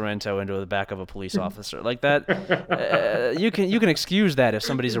Kia Sorento into the back of a police officer. Like that, you can excuse that if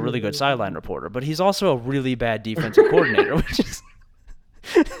somebody's a really good sideline reporter, but he's also a really bad defensive coordinator, which is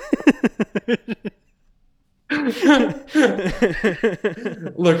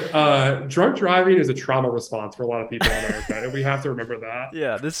look, drunk driving is a trauma response for a lot of people in America, and we have to remember that.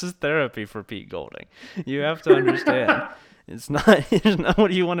 Yeah, this is therapy for Pete Golding. You have to understand. It's not it's not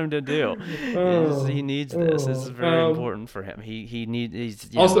what you want him to do. He Oh, needs this. This is oh. very important for him. He need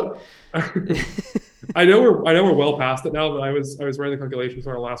he's Also, I know we're well past it now, but I was running the calculations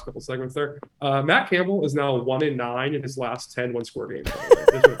on our last couple segments there. Matt Campbell is now 1-9 in his last 10 one-score games. By the way.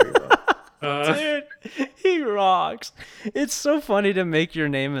 Just wanna bring it up. Dude, he rocks. It's so funny to make your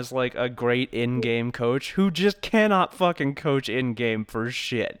name as like a great in-game coach who just cannot fucking coach in-game for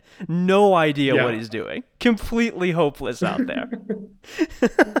shit. No idea what Yeah. he's doing. Completely hopeless out there.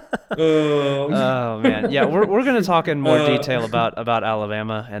 Um, Oh man, yeah, we're gonna talk in more uh, detail about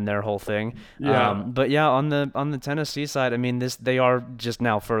Alabama and their whole thing. yeah. But yeah, on the Tennessee side, I mean, this they are just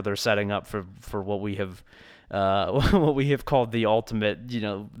now further setting up for what we have, what we have called the ultimate,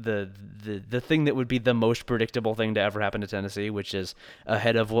 the thing that would be the most predictable thing to ever happen to Tennessee, which is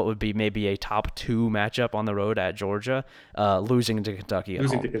ahead of what would be maybe a top two matchup on the road at Georgia, losing to Kentucky at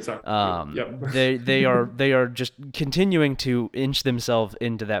Losing to home. Kentucky. Yep. They are just continuing to inch themselves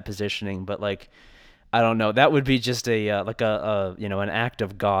into that positioning, but like I don't know, that would be just a like an act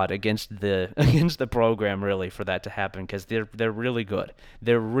of God against the against the program really for that to happen because they're really good.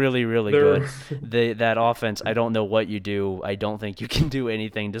 They're really They're good. That offense, I don't know what you do. I don't think you can do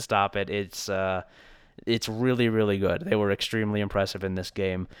anything to stop it. It's really good. They were extremely impressive in this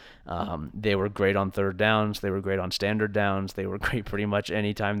game. They were great on third downs. They were great on standard downs. They were great pretty much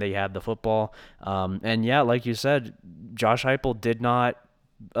anytime they had the football. And yeah, like you said, Josh Heupel did not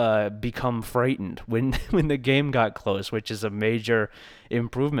become frightened when when the game got close, which is a major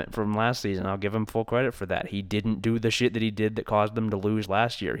improvement from last season. I'll give him full credit for that. He didn't do the shit that he did that caused them to lose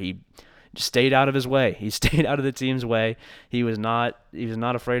last year. He just stayed out of his way. He stayed out of the team's way. He was not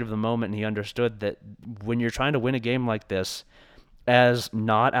afraid of the moment, and he understood that when you're trying to win a game like this as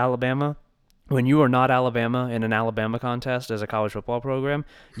not Alabama, when you are not Alabama in an Alabama contest as a college football program,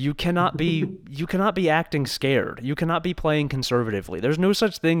 you cannot be acting scared. You cannot be playing conservatively. There's no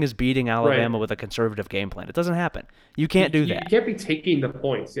such thing as beating Alabama right. with a conservative game plan. It doesn't happen. You can't do You that. can't be taking the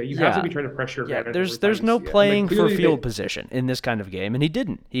points. Yeah, you have to Yeah. be trying to pressure Yeah, advantage every time there's you no see it. And like playing for clearly field they, position in this kind of game, and he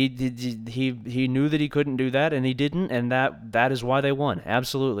didn't. He knew that he couldn't do that, and he didn't, and that is why they won.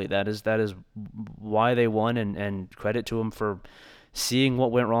 Absolutely, that is why they won, and credit to him for seeing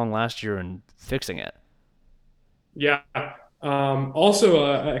what went wrong last year and fixing it. yeah.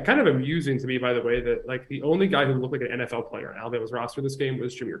 Also, kind of amusing to me, by the way, that like the only guy who looked like an NFL player in Alabama's roster this game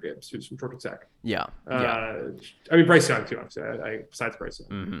was Jameer Gibbs, who's from Georgia Tech. Yeah, yeah. Uh, I mean Bryce Young too, obviously. Besides Bryce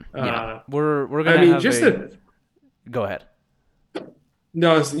Young. Yeah, Uh, we're I gonna mean, have just a. to Go ahead.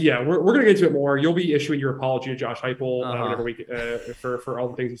 No, yeah, we're gonna get into it more. You'll be issuing your apology to Josh Heupel whenever we for all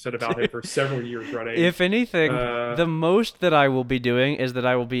the things you said about him for several years running. If anything, Uh, the most that I will be doing is that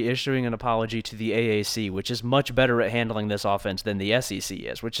I will be issuing an apology to the AAC, which is much better at handling this offense than the SEC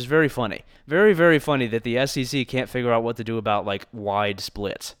is, which is very funny. Very funny that the SEC can't figure out what to do about like wide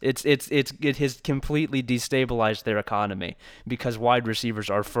splits. It has completely destabilized their economy because wide receivers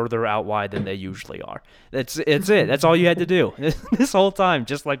are further out wide than they usually are. It's it. That's all you had to do this whole time.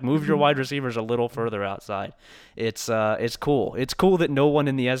 Just like move your wide receivers a little further outside. It's cool. It's cool that no one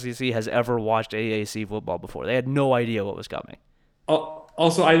in the SEC has ever watched AAC football before. They had no idea what was coming.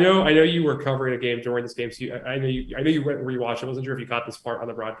 Also, I know you were covering a game during this game, so I know you went and rewatched. I wasn't sure if you caught this part on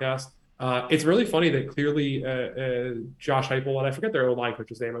the broadcast. It's really funny that clearly Josh Heupel, and I forget their line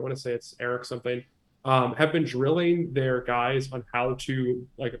coach's name. I want to say it's Eric something. Have been drilling their guys on how to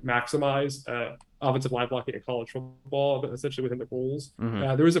like maximize offensive line blocking in college football, but essentially within the rules. Hmm.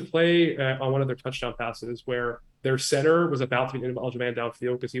 There was a play on one of their touchdown passes where their center was about to be an eligible man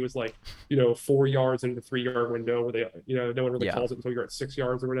downfield because he was like, 4 yards into the 3 yard window where they, no one really Yeah. calls it until you're at 6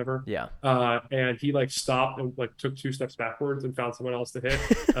 yards or whatever. Yeah. And he like stopped and like took 2 steps backwards and found someone else to hit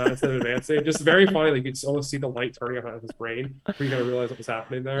instead of advancing. Just very funny. Like you could almost see the light turning up out of his brain. We kind of realize what was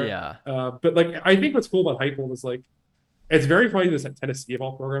happening there. Yeah. But like I think what's cool about Heupel is like it's very funny this at Tennessee of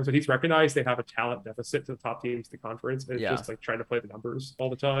all programs, but he's recognized they have a talent deficit to the top teams in the conference, and it's Yeah. just like trying to play the numbers all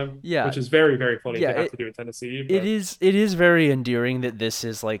the time. Yeah. Which is very, very funny Yeah, to have to do in Tennessee. It is very endearing that this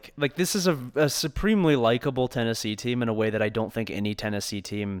is like this is a supremely likable Tennessee team in a way that I don't think any Tennessee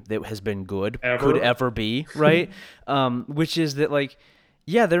team that has been good could ever be, right? Which is that like,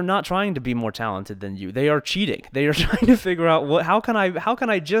 yeah, they're not trying to be more talented than you. They are cheating. They are trying to figure out how can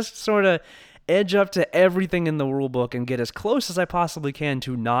I just sort of edge up to everything in the rule book and get as close as I possibly can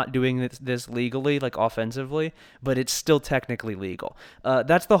to not doing this legally, like offensively, but it's still technically legal.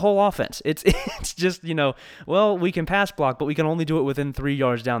 That's the whole offense. It's just, well, we can pass block, but we can only do it within 3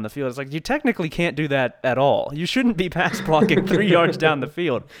 yards down the field. It's like you technically can't do that at all. You shouldn't be pass blocking 3 yards down the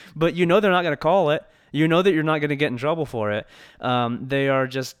field, but they're not going to call it. You know that you're not going to get in trouble for it. They are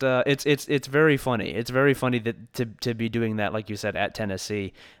just it's very funny. It's very funny that to be doing that, like you said, at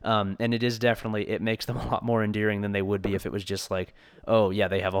Tennessee. And it makes them a lot more endearing than they would be if it was just like, oh yeah,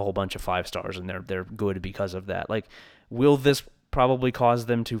 they have a whole bunch of 5-stars and they're good because of that. Like, will this probably cause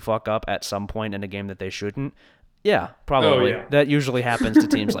them to fuck up at some point in a game that they shouldn't? Yeah, probably. Oh, yeah. That usually happens to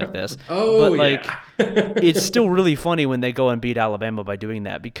teams like this. But like, it's still really funny when they go and beat Alabama by doing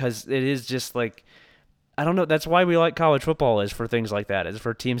that, because it is just like, I don't know. That's why we like college football, is for things like that. Is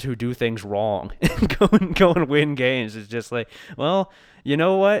for teams who do things wrong and go and win games. It's just like, well, you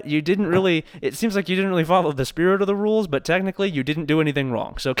know what? It seems like you didn't really follow the spirit of the rules, but technically you didn't do anything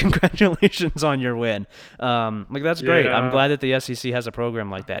wrong. So congratulations on your win. That's great. Yeah. I'm glad that the SEC has a program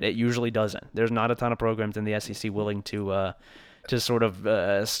like that. It usually doesn't. There's not a ton of programs in the SEC willing to sort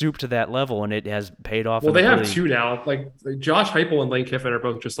of stoop to that level, and it has paid off. Well, they have two now. Like Josh Heupel and Lane Kiffin are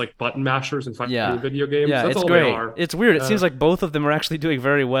both just like button mashers and fucking video games. Yeah, That's it's all great. they are. It's weird. It seems like both of them are actually doing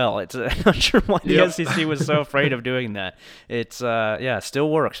very well. I'm not sure why the SEC was so afraid of doing that. It's still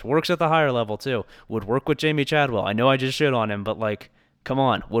works. Works at the higher level too. Would work with Jamie Chadwell. I know I just shit on him, but like, come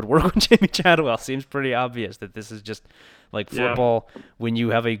on, would work with Jamie Chadwell. Seems pretty obvious that this is just like football. When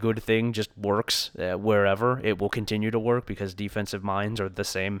you have a good thing, just works wherever. It will continue to work because defensive minds are the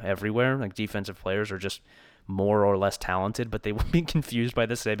same everywhere. Like, defensive players are just more or less talented, but they will be confused by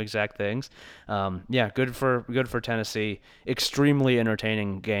the same exact things. Good for Tennessee. Extremely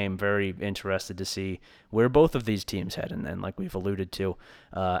entertaining game. Very interested to see where both of these teams head. And like we've alluded to,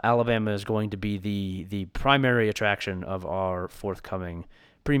 Alabama is going to be the primary attraction of our forthcoming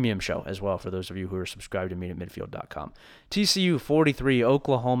premium show as well, for those of you who are subscribed to meetatmidfield.com. TCU 43,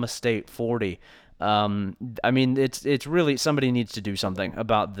 Oklahoma State 40. It's really, somebody needs to do something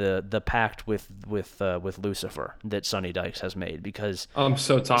about the pact with Lucifer that Sonny Dykes has made, because I'm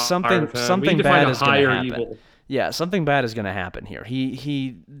so tired. Something bad is going to happen. Evil. Yeah, something bad is going to happen here.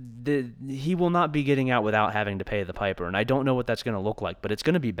 He will not be getting out without having to pay the piper, and I don't know what that's going to look like, but it's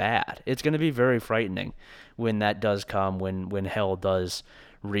going to be bad. It's going to be very frightening when that does come, when hell does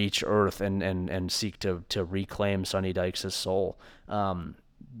reach Earth and seek to reclaim Sonny Dykes' soul.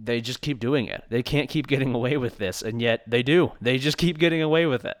 They just keep doing it. They can't keep getting away with this, and yet they do. They just keep getting away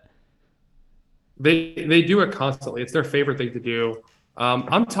with it. They do it constantly. It's their favorite thing to do.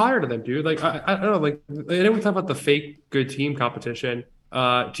 I'm tired of them, dude. Like I don't know. Like, I know we talk about the fake good team competition.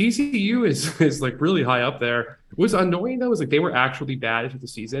 TCU is like really high up there. What's annoying though is like they were actually bad into the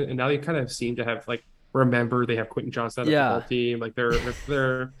season, and now they kind of seem to have like they have Quentin Johnston on the football team. Like they're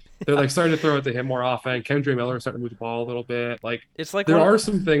like starting to throw it to him more often. Kendra Miller is starting to move the ball a little bit. Like, it's like there are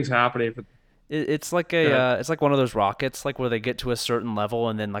some things happening. But it's like it's like one of those rockets, like where they get to a certain level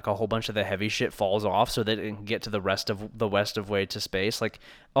and then like a whole bunch of the heavy shit falls off so that it can get to the rest of way to space. Like,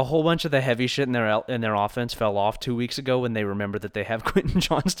 a whole bunch of the heavy shit in their offense fell off 2 weeks ago when they remembered that they have Quentin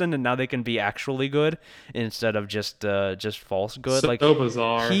Johnston, and now they can be actually good instead of just false good. So like,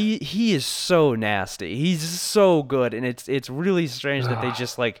 bizarre. He is so nasty. He's so good, and it's really strange that they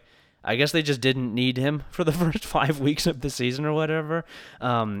just like. I guess they just didn't need him for the first 5 weeks of the season or whatever.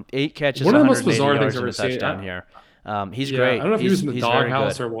 8 catches, one of the most 180 bizarre yards things I've and a ever seen. touchdown here. He's great. I don't know if he was in the He's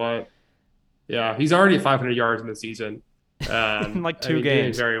doghouse or what. Yeah, he's already at 500 yards in the season. In like 2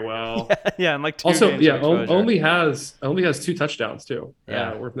 games. Doing very well. Yeah, in like 2 also, games. Yeah, only has 2 touchdowns too.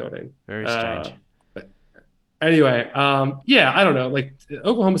 Yeah, worth noting. Very strange. Anyway, I don't know. Like,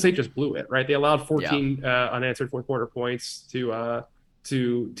 Oklahoma State just blew it, right? They allowed 14 unanswered fourth quarter points to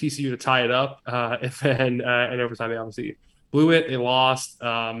to TCU to tie it up, and then in overtime they obviously blew it. They lost.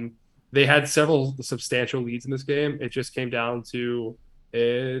 They had several substantial leads in this game. It just came down to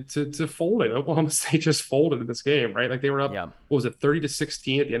folding. Oklahoma State just folded in this game, right? Like they were up, Yeah. what was it,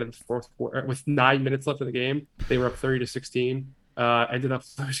 30-16 at the end of the fourth quarter with 9 minutes left in the game. They were up 30-16. Ended up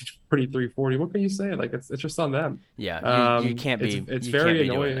losing pretty 340. What can you say? Like it's just on them. Yeah, you can't be It's you very can't be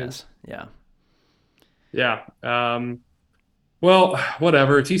annoying. doing this. Yeah. Yeah. Well,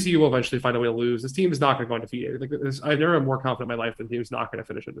 whatever. TCU will eventually find a way to lose. This team is not going to go undefeated. Like I've never been more confident in my life that the team is not going to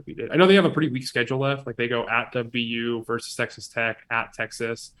finish undefeated. I know they have a pretty weak schedule left. Like they go at WVU versus Texas Tech, at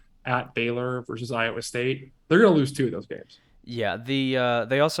Texas, at Baylor versus Iowa State. They're going to lose 2 of those games. Yeah,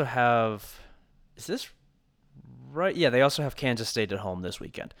 they also have, is this right? Yeah, they also have Kansas State at home this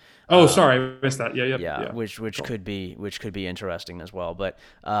weekend. Oh, sorry, I missed that. Yeah, Yeah, which Cool. could be interesting as well. But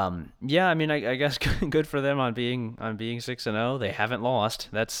yeah, I mean, I guess good for them on being 6-0. They haven't lost.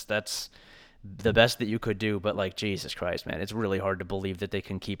 That's the best that you could do. But like Jesus Christ, man, it's really hard to believe that they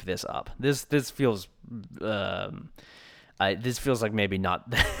can keep this up. This feels this feels like maybe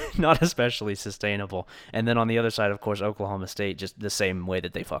not not especially sustainable. And then on the other side, of course, Oklahoma State, just the same way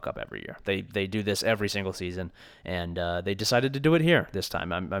that they fuck up every year. They do this every single season, and they decided to do it here this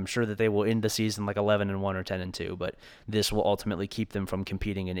time. I'm sure that they will end the season like 11-1 or 10-2, but this will ultimately keep them from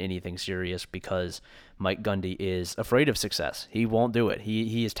competing in anything serious because Mike Gundy is afraid of success. He won't do it.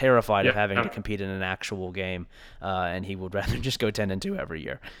 He is terrified of having to compete in an actual game, and he would rather just go 10-2 every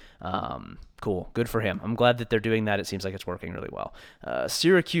year. Cool. Good for him. I'm glad that they're doing that. It seems like it's working really well.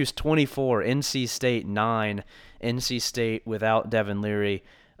 Syracuse 24, NC State 9. NC State without Devin Leary.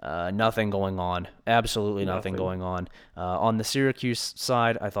 Nothing going on. Absolutely nothing going on. On the Syracuse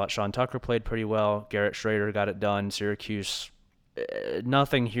side, I thought Sean Tucker played pretty well. Garrett Schrader got it done. Syracuse,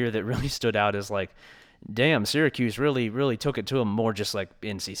 nothing here that really stood out as like, damn, Syracuse really took it to them. More just like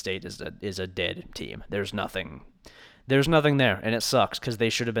NC State is a dead team. There's nothing there, and it sucks because they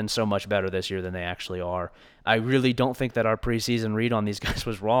should have been so much better this year than they actually are. I really don't think that our preseason read on these guys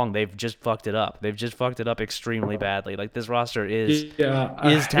was wrong. They've just fucked it up. They've just fucked it up extremely badly. Like this roster is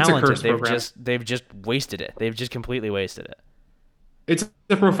talented. They've just wasted it. They've just completely wasted it. It's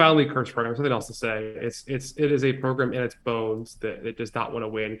a profoundly cursed program. Something else to say. It is a program in its bones that it does not want to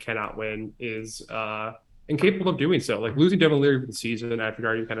win, cannot win, is incapable of doing so. Like losing Devin Leary for the season after you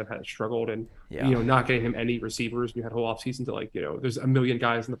already kind of had struggled and not getting him any receivers. You had a whole offseason to like, there's a million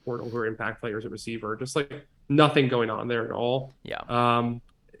guys in the portal who are impact players at receiver. Just like nothing going on there at all. Yeah.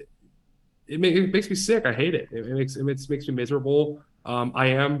 It makes me sick. I hate it. It makes me miserable. I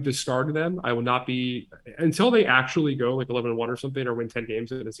am discarding them. I will not be until they actually go like 11-1 or something or win 10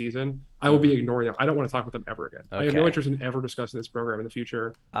 games in a season. I will be ignoring them. I don't want to talk with them ever again. Okay. I have no interest in ever discussing this program in the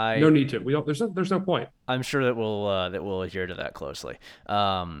future. No need to. We don't. There's no point. I'm sure that we'll adhere to that closely.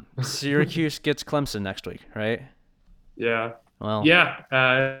 Syracuse gets Clemson next week, right? Yeah. Well, yeah,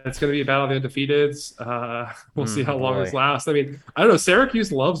 it's going to be a battle of the undefeateds. We'll see how long this lasts. I mean, I don't know.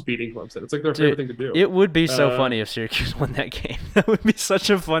 Syracuse loves beating Clemson. It's like their favorite thing to do. It would be so funny if Syracuse won that game. That would be such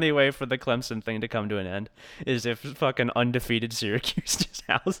a funny way for the Clemson thing to come to an end, is if fucking undefeated Syracuse just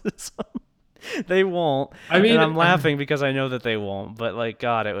houses them. They won't. I mean, and I'm laughing because I know that they won't, but like,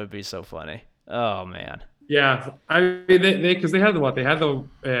 God, it would be so funny. Oh, man. Yeah, I mean because they had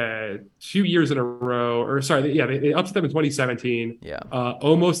the 2 years in a row, or sorry, they upset them in 2017. Yeah,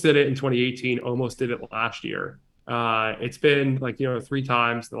 almost did it in 2018. Almost did it last year. It's been like 3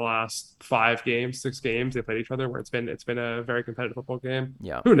 times the last 6 games they played each other where it's been a very competitive football game.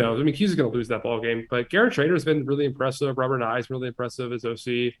 Yeah, who knows? I mean, Hughes is going to lose that ball game, but Garrett Schrader has been really impressive. Robert Nye's really impressive as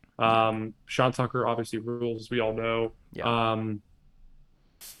OC. Sean Tucker obviously rules, as we all know. Yeah.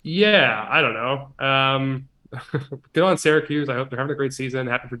 Yeah, I don't know. Good on Syracuse. I hope they're having a great season.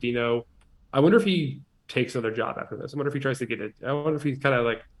 Happy for Dino. I wonder if he takes another job after this. I wonder if he tries to get it. I wonder if he's kind of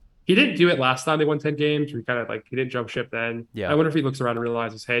like, he didn't do it last time they won 10 games. He kind of like, he didn't jump ship then. Yeah. I wonder if he looks around and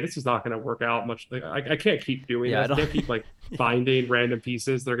realizes, hey, this is not going to work out much. Like, I can't keep doing this. I can't keep like finding random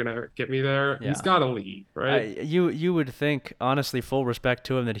pieces that are going to get me there. Yeah. He's got to leave, right? You would think, honestly, full respect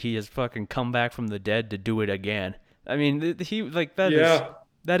to him, that he has fucking come back from the dead to do it again. I mean, he like that is...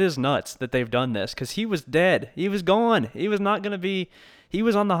 That is nuts that they've done this, because he was dead. He was gone. He was not going to be He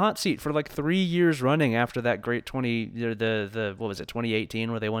was on the hot seat for like 3 years running after that great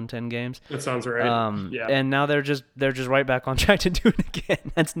 2018 where they won 10 games. That sounds right. Yeah. And now they're just right back on track to do it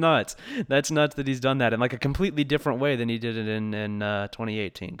again. That's nuts. That's nuts that he's done that in like a completely different way than he did it in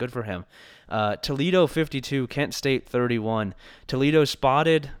 2018. Good for him. Toledo 52, Kent State 31. Toledo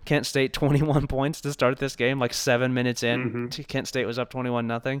spotted Kent State 21 points to start this game, like 7 minutes in. Kent State was up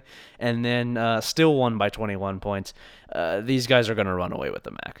 21-0, and then still won by 21 points. These guys are gonna run away with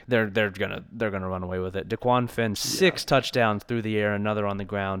the MAC. They're gonna run away with it. DeQuan Finn, 6 touchdowns through the air, another on the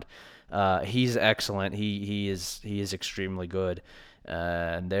ground. He's excellent. He is extremely good.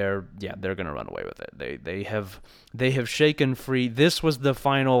 And they're gonna run away with it. They have shaken free. This was the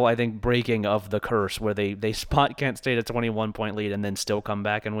final, I think, breaking of the curse where they spot Kent State a 21-point lead and then still come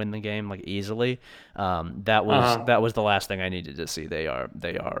back and win the game like easily. That was the last thing I needed to see. They're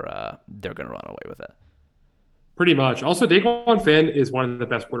gonna run away with it. Pretty much. Also, DeQuan Finn is one of the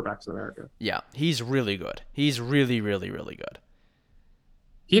best quarterbacks in America. Yeah, he's really good. He's really, really, really good.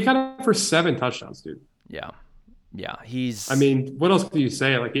 He accounted for 7 touchdowns, dude. Yeah. I mean, what else can you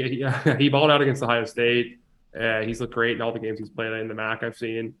say? Like he balled out against Ohio State. He's looked great in all the games he's played in the MAC I've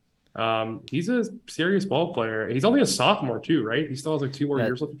seen. He's a serious ball player. He's only a sophomore too, right? He still has like 2 more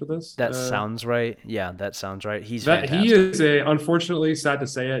years left for this. That sounds right. Yeah, that sounds right. He's fantastic. He is unfortunately, sad to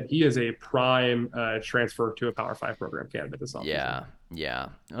say it, he is a prime transfer to a Power 5 program candidate this offseason. Yeah.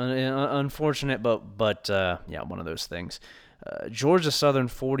 Unfortunate, but yeah, one of those things. Georgia Southern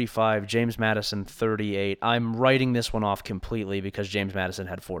 45, James Madison 38. I'm writing this one off completely because James Madison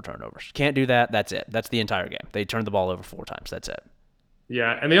had 4 turnovers. Can't do that. That's it. That's the entire game. They turned the ball over 4 times. That's it.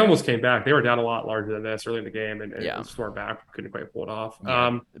 Yeah, and they almost came back. They were down a lot larger than this early in the game and stormed back. Couldn't quite pull it off.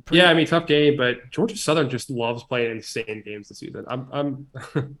 I mean, tough game, but Georgia Southern just loves playing insane games this season. I'm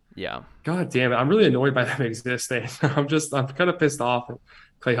God damn it. I'm really annoyed by them existing. I'm kind of pissed off that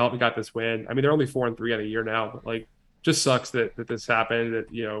Clay Helton got this win. I mean, they're only 4-3 on the year now, but like, just sucks that this happened. That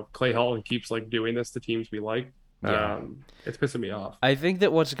Clay Helton keeps like doing this to teams we like. It's pissing me off. I think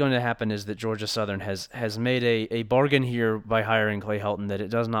that what's going to happen is that Georgia Southern has made a bargain here by hiring Clay Helton that it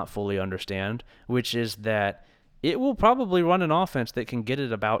does not fully understand, which is that it will probably run an offense that can get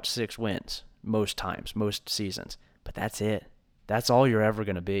it about 6 wins most times, most seasons. But that's it. That's all you're ever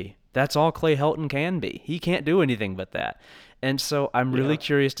going to be. That's all Clay Helton can be. He can't do anything but that. And so I'm really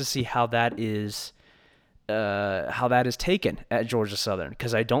curious to see how that is taken at Georgia Southern,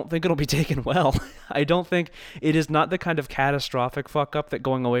 because I don't think it'll be taken well. I don't think it is not the kind of catastrophic fuck up that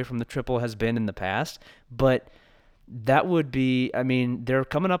going away from the triple has been in the past, but that would be, I mean, they're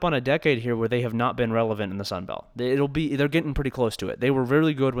coming up on a decade here where they have not been relevant in the Sun Belt. They're getting pretty close to it. They were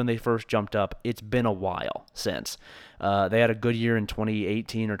really good when they first jumped up. It's been a while since. They had a good year in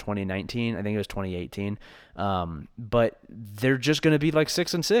 2018 or 2019. I think it was 2018. But they're just going to be like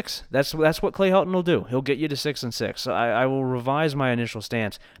 6-6. That's what Clay Helton will do. He'll get you to 6-6. So I will revise my initial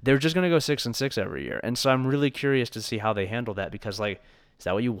stance. They're just going to go 6-6 every year. And so I'm really curious to see how they handle that, because like, is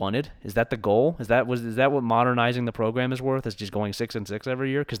that what you wanted? Is that the goal? Is that what modernizing the program is worth? Is just going 6-6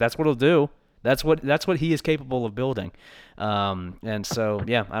 every year? Because that's what it'll do. That's what he is capable of building. And so,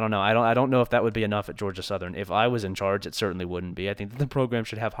 yeah, I don't know. I don't know if that would be enough at Georgia Southern. If I was in charge, it certainly wouldn't be. I think that the program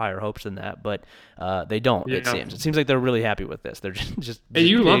should have higher hopes than that, but they don't. Yeah. It seems like they're really happy with this. They're just and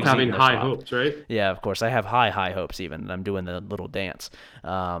you love having high hopes, right? Yeah, of course. I have high hopes even, and I'm doing the little dance.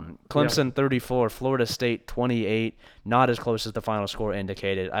 Clemson 34, Florida State 28. Not as close as the final score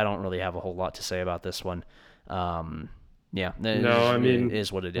indicated. I don't really have a whole lot to say about this one. Yeah, I mean, it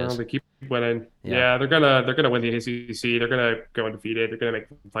is what it is. They keep winning. Yeah, they're gonna win the ACC. They're gonna go undefeated. They're gonna make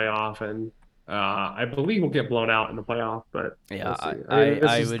the playoff, and I believe we'll get blown out in the playoff. But yeah,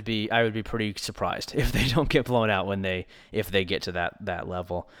 I would be pretty surprised if they don't get blown out if they get to that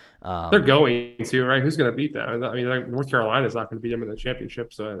level. They're going to, right? Who's going to beat them? I mean, like, North Carolina is not going to beat them in the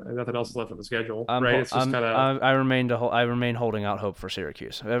championship, so nothing else left on the schedule, right? It's just kind of. I remain holding out hope for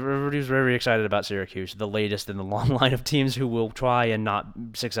Syracuse. Everybody's very excited about Syracuse, the latest in the long line of teams who will try and not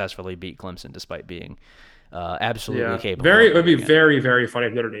successfully beat Clemson, despite being absolutely capable. It would be very, very funny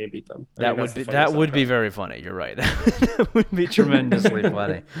if Notre Dame beat them. That would be very funny. You're right. That would be tremendously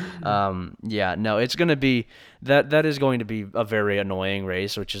funny. It's going to be that is going to be a very annoying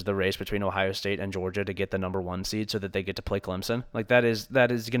race, which is the race between Ohio State and Georgia to get the number 1 seed so that they get to play Clemson. Like that is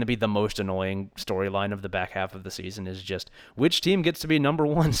going to be the most annoying storyline of the back half of the season, is just which team gets to be number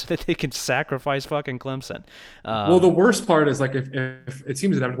 1 so that they can sacrifice fucking Clemson. Well, the worst part is like if it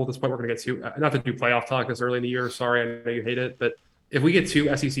seems inevitable at this point we're going to get to, not to do playoff talk this early in the year. Sorry, I know you hate it, but if we get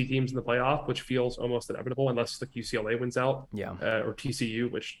 2 SEC teams in the playoff, which feels almost inevitable unless like UCLA wins out, or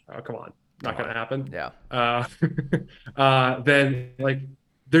TCU, which come on. not Come going on. to happen. Yeah. Uh, then like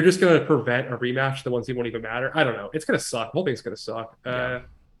they're just going to prevent a rematch. The ones that won't even matter. I don't know. It's going to suck. The whole thing's going to suck. Yeah.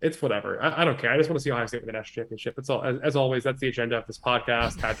 It's whatever. I don't care. I just want to see Ohio State win the national championship. That's all. As always, that's the agenda of this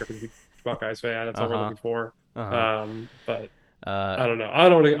podcast. Patrick is a huge Buckeyes fan. That's all we're Uh-huh. looking for. Uh-huh. But Uh, I don't know. I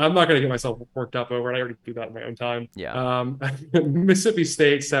don't. I'm not going to get myself worked up over it. I already do that in my own time. yeah. Mississippi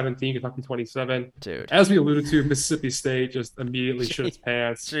State 17, Kentucky 27. Dude. As we alluded to, Mississippi State just immediately shit its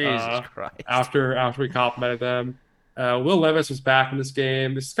pants Jesus Christ. after we complimented them. Will Levis was back in this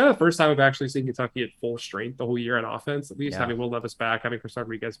game. This is kind of the first time we've actually seen Kentucky at full strength the whole year on offense. At least Yeah. having Will Levis back, having Chris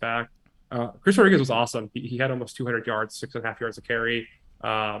Rodriguez back. Chris Rodriguez was awesome. He had almost 200 yards, 6.5 yards a carry.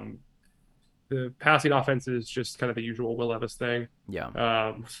 The passing offense is just kind of the usual Will Levis thing. Yeah.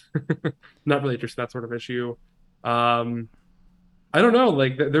 Not really interested in that sort of issue. I don't know.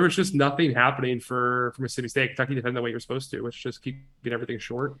 Like there was just nothing happening for Mississippi State. Kentucky defended the way you're supposed to, which just keeping everything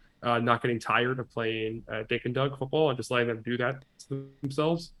short, not getting tired of playing Dick and Doug football and just letting them do that to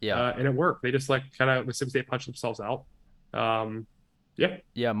themselves. Yeah. And it worked. They just like kind of Mississippi State punched themselves out. Yeah.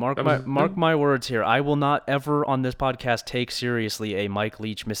 Yeah, mark my words here. I will not ever on this podcast take seriously a Mike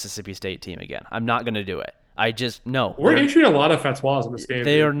Leach Mississippi State team again. I'm not going to do it. I just no. We're issuing a lot of fatwas in this game.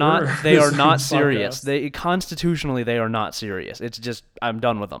 They are not. They are not serious. Podcast. They constitutionally they are not serious. It's just I'm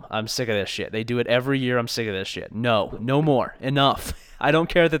done with them. I'm sick of this shit. They do it every year. I'm sick of this shit. No more. Enough. I don't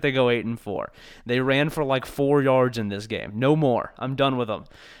care that they go 8-4. They ran for like 4 yards in this game. No more. I'm done with them.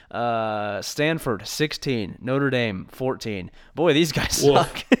 Stanford 16, Notre Dame 14. Boy, these guys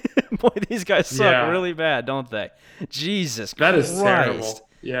suck. Boy, these guys suck really bad, don't they? Jesus Christ. That is terrible.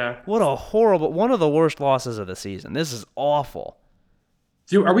 Yeah. What a horrible, one of the worst losses of the season. This is awful.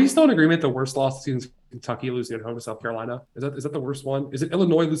 Dude, are we still in agreement the worst loss of the season is Kentucky losing at home to South Carolina? Is that the worst one? Is it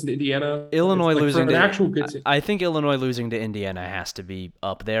Illinois losing to Indiana? Illinois like losing to an actual good team. I think Illinois losing to Indiana has to be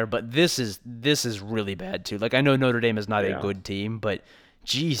up there, but this is really bad too. Like I know Notre Dame is not a good team, but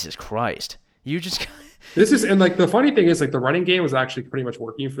Jesus Christ. You just This is, and like the funny thing is, like the running game was actually pretty much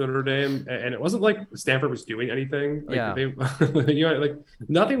working for Notre Dame, and it wasn't like Stanford was doing anything. Like they, like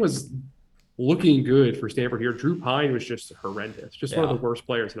nothing was looking good for Stanford here. Drew Pine was just horrendous, just one of the worst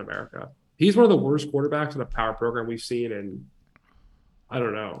players in America. He's one of the worst quarterbacks in the power program we've seen in, I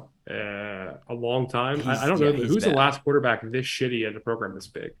don't know, a long time. I don't know who's the last quarterback this shitty at a program this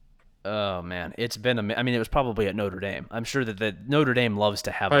big. Oh man, it's been I mean, it was probably at Notre Dame. I'm sure that Notre Dame loves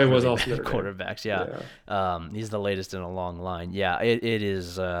to have really bad quarterbacks. Yeah. He's the latest in a long line. Yeah, it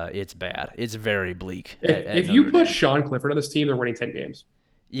is. It's bad. It's very bleak. If you put Sean Clifford on this team, they're winning 10 games.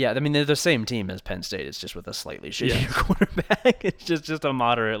 Yeah, I mean they're the same team as Penn State. It's just with a slightly shittier quarterback. It's just a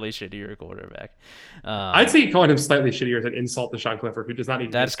moderately shittier quarterback. I'd say calling him slightly shittier is an insult to Sean Clifford, who does not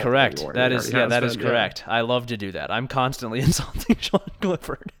need. That's correct. That is correct. I love to do that. I'm constantly insulting Sean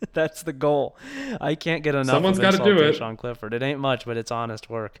Clifford. That's the goal. I can't get enough. Someone's got to do it. Sean Clifford. It ain't much, but it's honest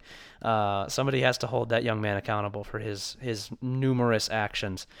work. Somebody has to hold that young man accountable for his numerous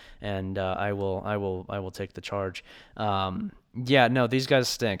actions, and I will take the charge. Yeah, no, these guys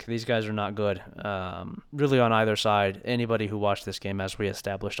stink. These guys are not good. Really on either side. Anybody who watched this game, as we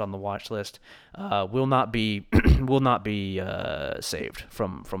established on the watch list, will not be saved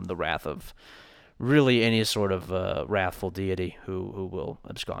from the wrath of really any sort of wrathful deity who will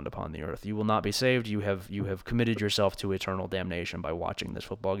abscond upon the earth. You will not be saved. You have committed yourself to eternal damnation by watching this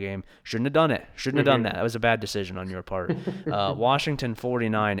football game. Shouldn't have done it. Shouldn't have done that. That was a bad decision on your part. Washington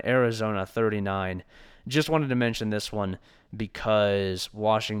 49, Arizona 39. Just wanted to mention this one because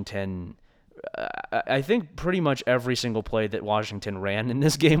Washington, I think pretty much every single play that Washington ran in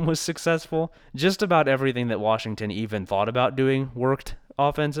this game was successful. Just about everything that Washington even thought about doing worked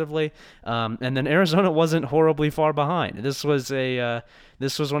offensively. And then Arizona wasn't horribly far behind. This was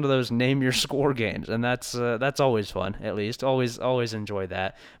one of those name your score games, and that's always fun. At least always enjoy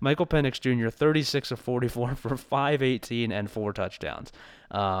that. Michael Penix Jr. 36 of 44 for 518 and 4 touchdowns.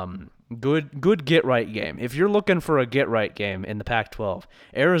 Good get right game. If you're looking for a get right game in the Pac-12,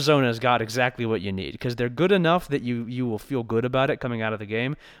 Arizona's got exactly what you need because they're good enough that you will feel good about it coming out of the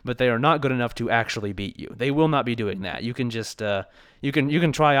game, but they are not good enough to actually beat you. They will not be doing that. You can just you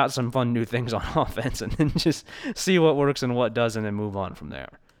can try out some fun new things on offense and then just see what works and what doesn't and move on from there.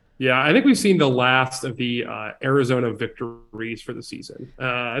 Yeah, I think we've seen the last of the Arizona victories for the season.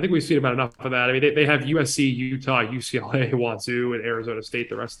 I think we've seen about enough of that. I mean, they have USC, Utah, UCLA, Wazoo, and Arizona State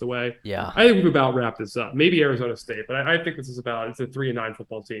the rest of the way. Yeah, I think we've about wrapped this up. Maybe Arizona State, but I think this is about it's a 3-9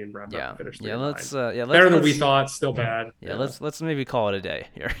 football team wrapped up and finished. Let's better than we thought. Still bad. Yeah, let's maybe call it a day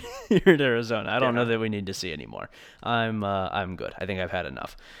here here at Arizona. I don't know that we need to see anymore. I'm good. I think I've had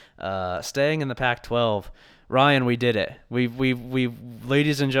enough. Staying in the Pac-12. Ryan, we did it.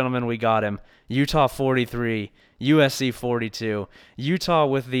 Ladies and gentlemen, we got him. Utah 43, USC 42. Utah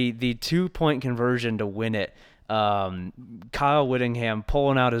with the 2-point conversion to win it. Kyle Whittingham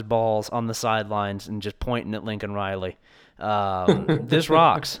pulling out his balls on the sidelines and just pointing at Lincoln Riley. This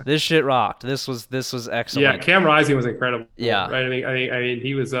rocks. This shit rocked. This was excellent. Yeah, Cam Rising was incredible. Yeah. Right. I mean,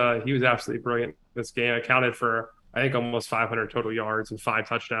 he was absolutely brilliant this game. Accounted for, I think, almost 500 total yards and 5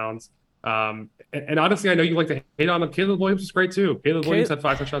 touchdowns. And honestly, I know you like to hate on him. Caleb Williams was great too. Caleb Williams had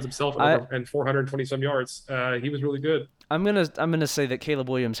 5 touchdowns himself and 420 some yards. He was really good. I'm gonna say that Caleb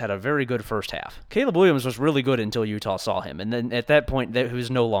Williams had a very good first half. Caleb Williams was really good until Utah saw him, and then at that point, he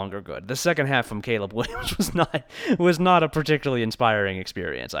was no longer good. The second half from Caleb Williams was not a particularly inspiring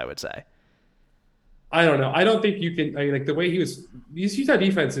experience, I would say. I don't know. I don't think you can. I mean, like the way he was. Utah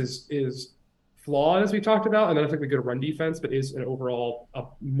defense is flawed, as we talked about, and I don't think a good run defense, but is an overall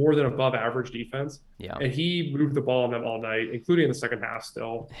more than above average defense. Yeah. And he moved the ball on them all night, including in the second half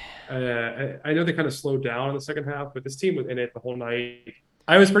still. I know they kind of slowed down in the second half, but this team was in it the whole night.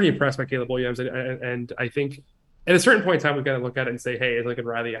 I was pretty impressed by Caleb Williams, and I think at a certain point in time, we've got to look at it and say, hey, is Lincoln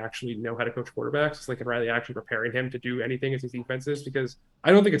Riley actually know how to coach quarterbacks? Is Lincoln Riley actually preparing him to do anything as his defenses? Because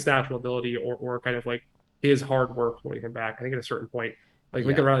I don't think it's natural ability or kind of like his hard work holding him back. I think at a certain point,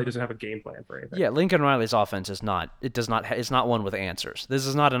 Lincoln Riley doesn't have a game plan for anything. Yeah, Lincoln Riley's offense it's not one with answers. This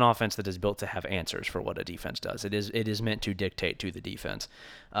is not an offense that is built to have answers for what a defense does. It is meant to dictate to the defense.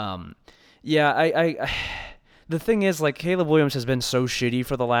 The thing is, like, Caleb Williams has been so shitty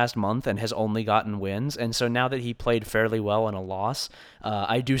for the last month and has only gotten wins, and so now that he played fairly well in a loss,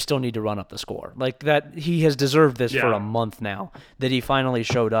 I do still need to run up the score. Like, that he has deserved this for a month now, that he finally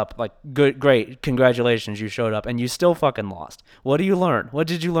showed up. Like, good, great, congratulations, you showed up, and you still fucking lost. What do you learn? What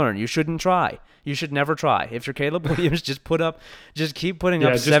did you learn? You shouldn't try. You should never try. If you're Caleb Williams, just keep putting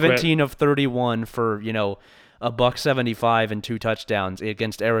up 17 of 31 for, $175 and 2 touchdowns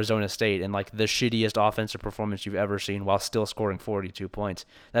against Arizona State and like the shittiest offensive performance you've ever seen while still scoring 42 points.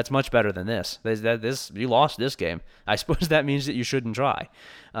 That's much better than this. You lost this game. I suppose that means that you shouldn't try.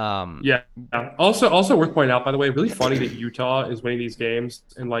 Also worth pointing out, by the way, really funny that Utah is winning these games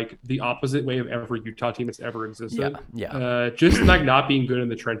in like the opposite way of every Utah team that's ever existed. Just like not being good in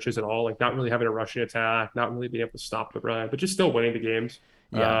the trenches at all, like not really having a rushing attack, not really being able to stop the run, but just still winning the games.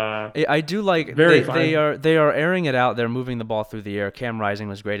 Yeah, I do like they are airing it out. They're moving the ball through the air. Cam Rising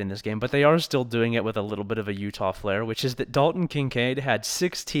was great in this game, but they are still doing it with a little bit of a Utah flair, which is that Dalton Kincaid had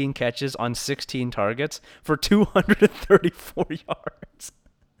 16 catches on 16 targets for 234 yards.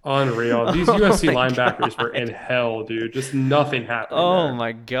 Unreal. These USC linebackers were in hell, dude. Just nothing happened. Oh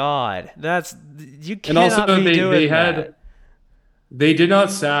my God, you cannot be doing that. They did not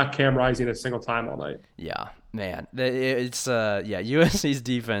sack Cam Rising a single time all night. Yeah. Man, it's USC's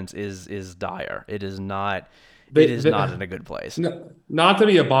defense is dire. It is not in a good place. Not to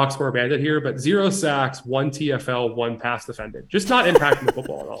be a box score bandit here, but 0 sacks, 1 TFL, 1 pass defended. Just not impacting the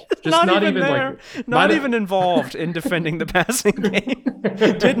football at all. Just not even there. Not even involved in defending the passing game.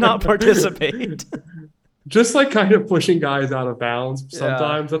 Did not participate. Just like kind of pushing guys out of bounds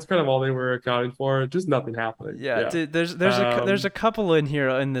sometimes. That's kind of all they were accounting for. Just nothing happening. Dude, there's a couple in here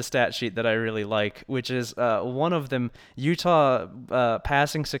in the stat sheet that I really like, which is one of them, Utah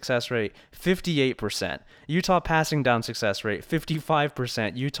passing success rate 58%, Utah passing down success rate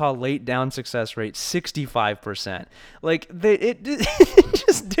 55%, Utah late down success rate 65%. Like it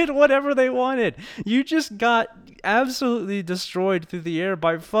just did whatever they wanted. You just got absolutely destroyed through the air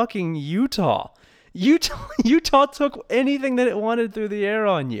by fucking Utah. Utah took anything that it wanted through the air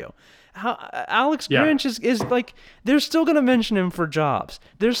on you. Alex Grinch is like, they're still going to mention him for jobs.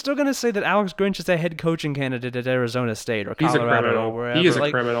 They're still going to say that Alex Grinch is a head coaching candidate at Arizona State or Colorado or wherever. He is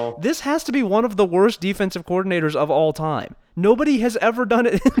a criminal. This has to be one of the worst defensive coordinators of all time. Nobody has ever done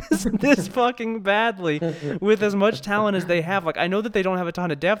it this fucking badly with as much talent as they have. Like, I know that they don't have a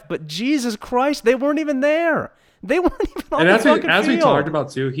ton of depth, but Jesus Christ, they weren't even there. They weren't even on the fucking field. As we talked about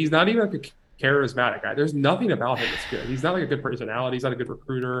too, he's not even like a charismatic guy. There's nothing about him that's good. He's not like a good personality. He's not a good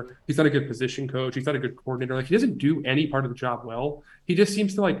recruiter. He's not a good position coach. He's not a good coordinator. Like, he doesn't do any part of the job well. He just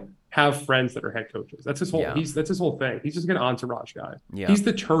seems to like have friends that are head coaches. That's his whole. That's his whole thing. He's just an entourage guy. Yeah. He's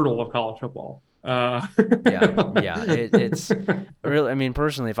the turtle of college football. It's really. I mean,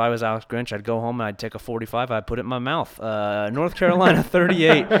 personally, if I was Alex Grinch, I'd go home and I'd take a 45. I'd put it in my mouth. North Carolina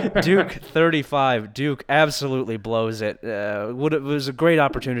 38, Duke 35. Duke absolutely blows it. It was a great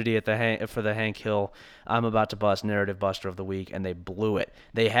opportunity for the Hank Hill I'm about to bust narrative buster of the week, and they blew it.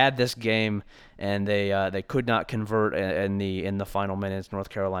 They had this game, and they could not convert in the final minutes. North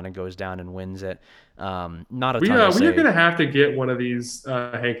Carolina goes down and wins it. Not a We ton to we are say. gonna have to get one of these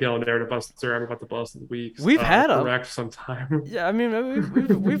Hank Hill narrative buster. I'm about the bust of the weeks We've had a correct sometime. Yeah, I mean, they've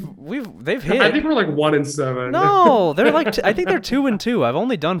I think hit. we're like 1-7. No, they're like I think they're 2-2. I've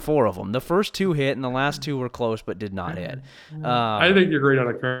only done 4 of them. The first two hit, and the last two were close but did not hit. I Um, think you're great on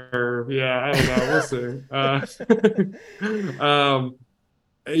a curve. Yeah, I don't know. We'll see.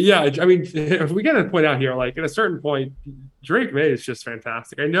 Yeah, I mean, we got to point out here, like at a certain point, Drake May is just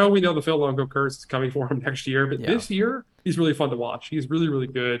fantastic. I know we know the Phil Longo curse is coming for him next year, but yeah, this year he's really fun to watch. He's really, really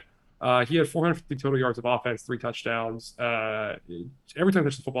good. He had 450 total yards of offense, 3 touchdowns. Every time he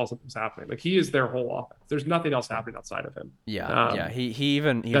touches the football, something's happening. Like he is their whole offense. There's nothing else happening outside of him. yeah. He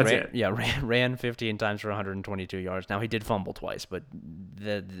That's ran it. ran 15 times for 122 yards. Now he did fumble twice, but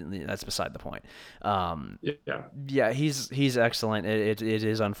that's beside the point. Um, Yeah. Yeah, he's excellent. It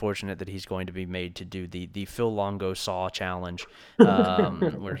is unfortunate that he's going to be made to do the Phil Longo saw challenge,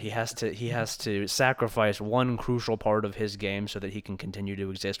 where he has to sacrifice one crucial part of his game so that he can continue to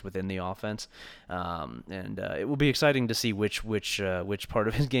exist within the offense. And it will be exciting to see which part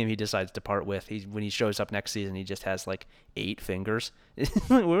of his game he decides to part with. When he shows up next season, he just has like 8 fingers.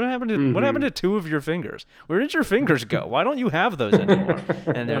 What happened to 2 of your fingers? Where did your fingers go? Why don't you have those anymore?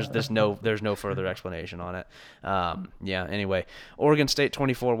 And there's no further explanation on it. Yeah. Anyway, Oregon State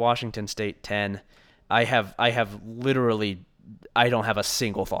 24, Washington State 10. I have literally. I don't have a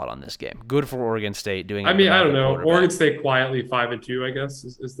single thought on this game. Good for Oregon State doing it. I with a mean, I don't backup know. quarterback. Oregon Stay quietly 5-2, I guess,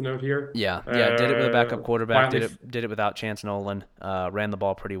 is the note here. Yeah, did it with a backup quarterback. Quietly, Did it without Chance Nolan. Ran the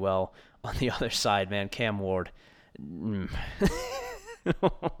ball pretty well. On the other side, man, Cam Ward.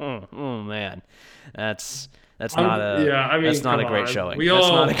 Oh man, that's not a yeah. I mean, that's not come a great on. showing. We That's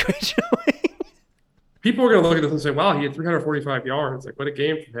all not a great showing. people are gonna look at this and say, "Wow, he had 345 yards. Like, what a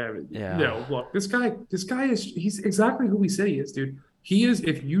game for him." Yeah. No, look, this guy he's exactly who we say he is, dude. He is.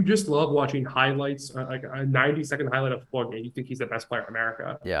 If you just love watching highlights, like a 90-second highlight of a football game, you think he's the best player in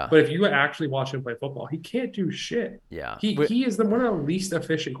America. Yeah. But if you actually watch him play football, he can't do shit. Yeah. He is one of the least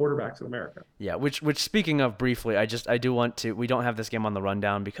efficient quarterbacks in America. Yeah, which speaking of briefly, I do want to. We don't have this game on the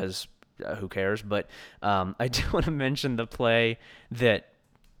rundown because who cares? But I do want to mention the play that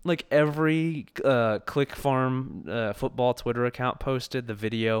like every Click Farm football Twitter account posted the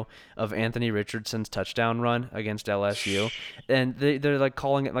video of Anthony Richardson's touchdown run against LSU, and they're like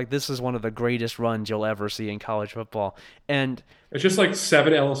calling it like this is one of the greatest runs you'll ever see in college football, and It's just like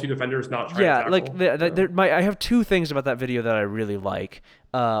 7 LSU defenders not trying yeah, to like tackle. I have 2 things about that video that I really like.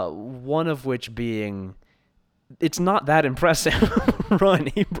 One of which being it's not that impressive run.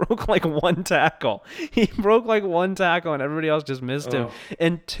 He broke like 1 tackle. He broke like 1 tackle and everybody else just missed him.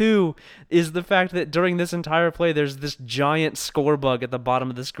 And 2 is the fact that during this entire play, there's this giant score bug at the bottom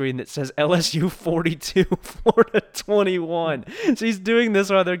of the screen that says LSU 42, Florida 21. So he's doing this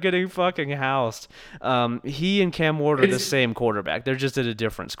while they're getting fucking housed. He and Cam Ward are the same quarterback. They're just at a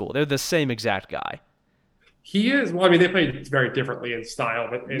different school. They're the same exact guy. He is. Well, I mean, they play very differently in style,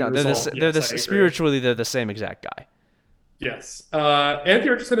 but in No, result, they're yes, I agree. spiritually they're the same exact guy. Yes.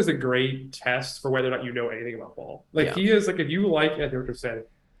 Anthony Richardson is a great test for whether or not you know anything about ball. Like Yeah. he is like if you like Anthony Richardson,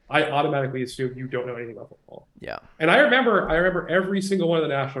 I automatically assume you don't know anything about football. Yeah. And I remember every single one of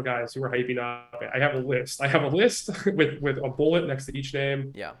the national guys who were hyping up. I have a list. I have a list with a bullet next to each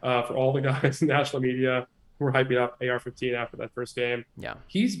name. Yeah. For all the guys in national media who were hyping up AR-15 after that first game. Yeah.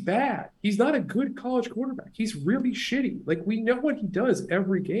 He's bad. He's not a good college quarterback. He's really shitty. Like we know what he does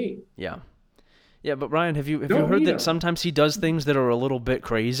every game. Yeah. Yeah, but Ryan, have you Don't heard need that him. sometimes he does things that are a little bit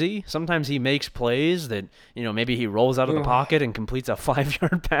crazy? Sometimes he makes plays that, maybe he rolls out of the pocket and completes a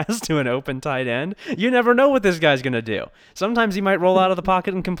 5-yard pass to an open tight end. You never know what this guy's going to do. Sometimes he might roll out of the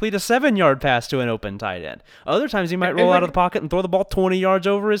pocket and complete a 7-yard pass to an open tight end. Other times he might roll out of the pocket and throw the ball 20 yards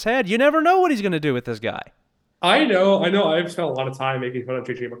over his head. You never know what he's going to do with this guy. I know. I've spent a lot of time making fun of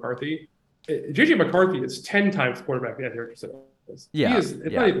JJ McCarthy. JJ McCarthy is 10 times quarterback than Anthony Richardson is. Yeah, It's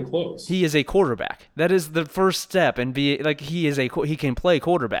not even close. He is a quarterback. That is the first step, and he can play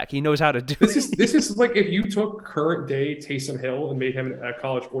quarterback. He knows how to do. This is like if you took current day Taysom Hill and made him a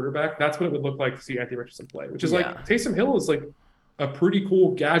college quarterback. That's what it would look like to see Anthony Richardson play. Which is like Taysom Hill is like a pretty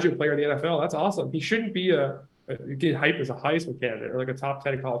cool gadget player in the NFL. That's awesome. He shouldn't be get hyped as a Heisman candidate or like a top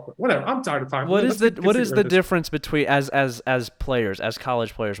 10 college player. Whatever. I'm tired of talking. What is the difference between as players, as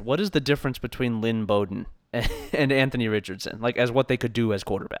college players? What is the difference between Lynn Bowden and Anthony Richardson, like as what they could do as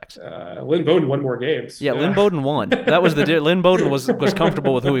quarterbacks. Lynn Bowden won more games. Yeah, Lynn Bowden won. That was Lynn Bowden was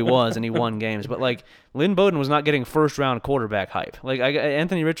comfortable with who he was, and he won games. But like Lynn Bowden was not getting first round quarterback hype. Like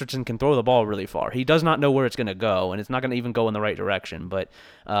Anthony Richardson can throw the ball really far. He does not know where it's going to go, and it's not going to even go in the right direction. But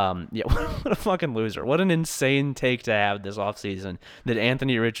yeah, what a fucking loser! What an insane take to have this offseason that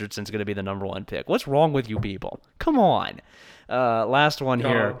Anthony Richardson's going to be the number 1 pick. What's wrong with you people? Come on. Last one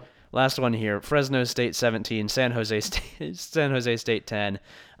here. Last one here. Fresno State 17, San Jose State 10.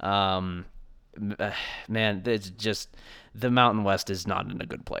 Man, it's just the Mountain West is not in a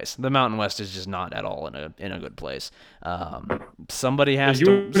good place. The Mountain West is just not at all in a good place. Somebody has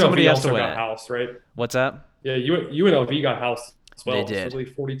to win it. House, right? What's that? Yeah, UNLV got house as well. They did.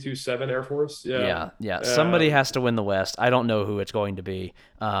 42-7 Air Force. Yeah. Somebody has to win the West. I don't know who it's going to be.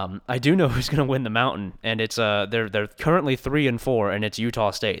 I do know who's going to win the Mountain, and it's they're currently 3-4, and it's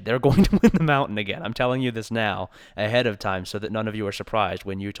Utah State. They're going to win the Mountain again. I'm telling you this now ahead of time so that none of you are surprised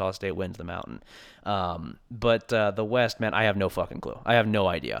when Utah State wins the Mountain. But the West, man, I have no fucking clue. I have no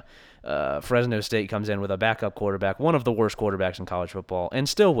idea. Fresno State comes in with a backup quarterback, one of the worst quarterbacks in college football, and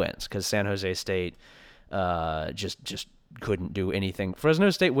still wins because San Jose State just couldn't do anything. Fresno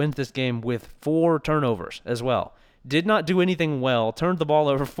State wins this game with 4 turnovers as well. Did not do anything well, turned the ball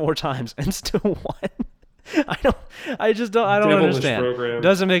over 4 times, and still won. I don't understand. Program.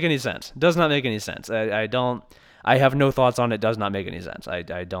 Doesn't make any sense. Does not make any sense. I have no thoughts on it. Does not make any sense.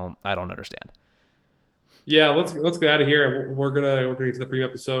 I don't understand. Yeah, let's get out of here. We're gonna get to the preview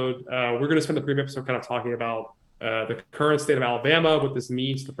episode. We're gonna spend the preview episode kind of talking about the current state of Alabama, what this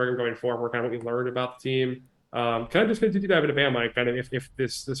means to the program going forward, what we learned about the team. Kind of just going to do that into Bama, like kind of if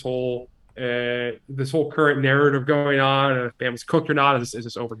this whole current narrative going on, if Bama's cooked or not, is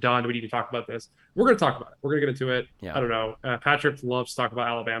this overdone? Do we need to talk about this? We're going to talk about it. We're going to get into it. Yeah. I don't know. Patrick loves to talk about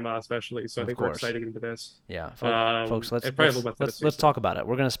Alabama, especially, so I think we're excited to get into this. Yeah, folks, let's talk about it.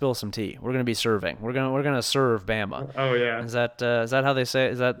 We're going to spill some tea. We're going to be serving. We're going to serve Bama. Oh yeah. Is that how they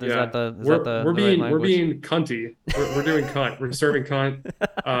say it? We're being cunty. We're doing cunt. We're serving cunt.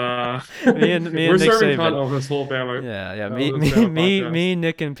 me and we're Nick serving Saban. cunt over this whole Bama. Yeah. Me,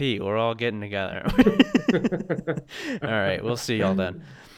 Nick, and Pete. We're all getting together. All right, we'll see y'all then.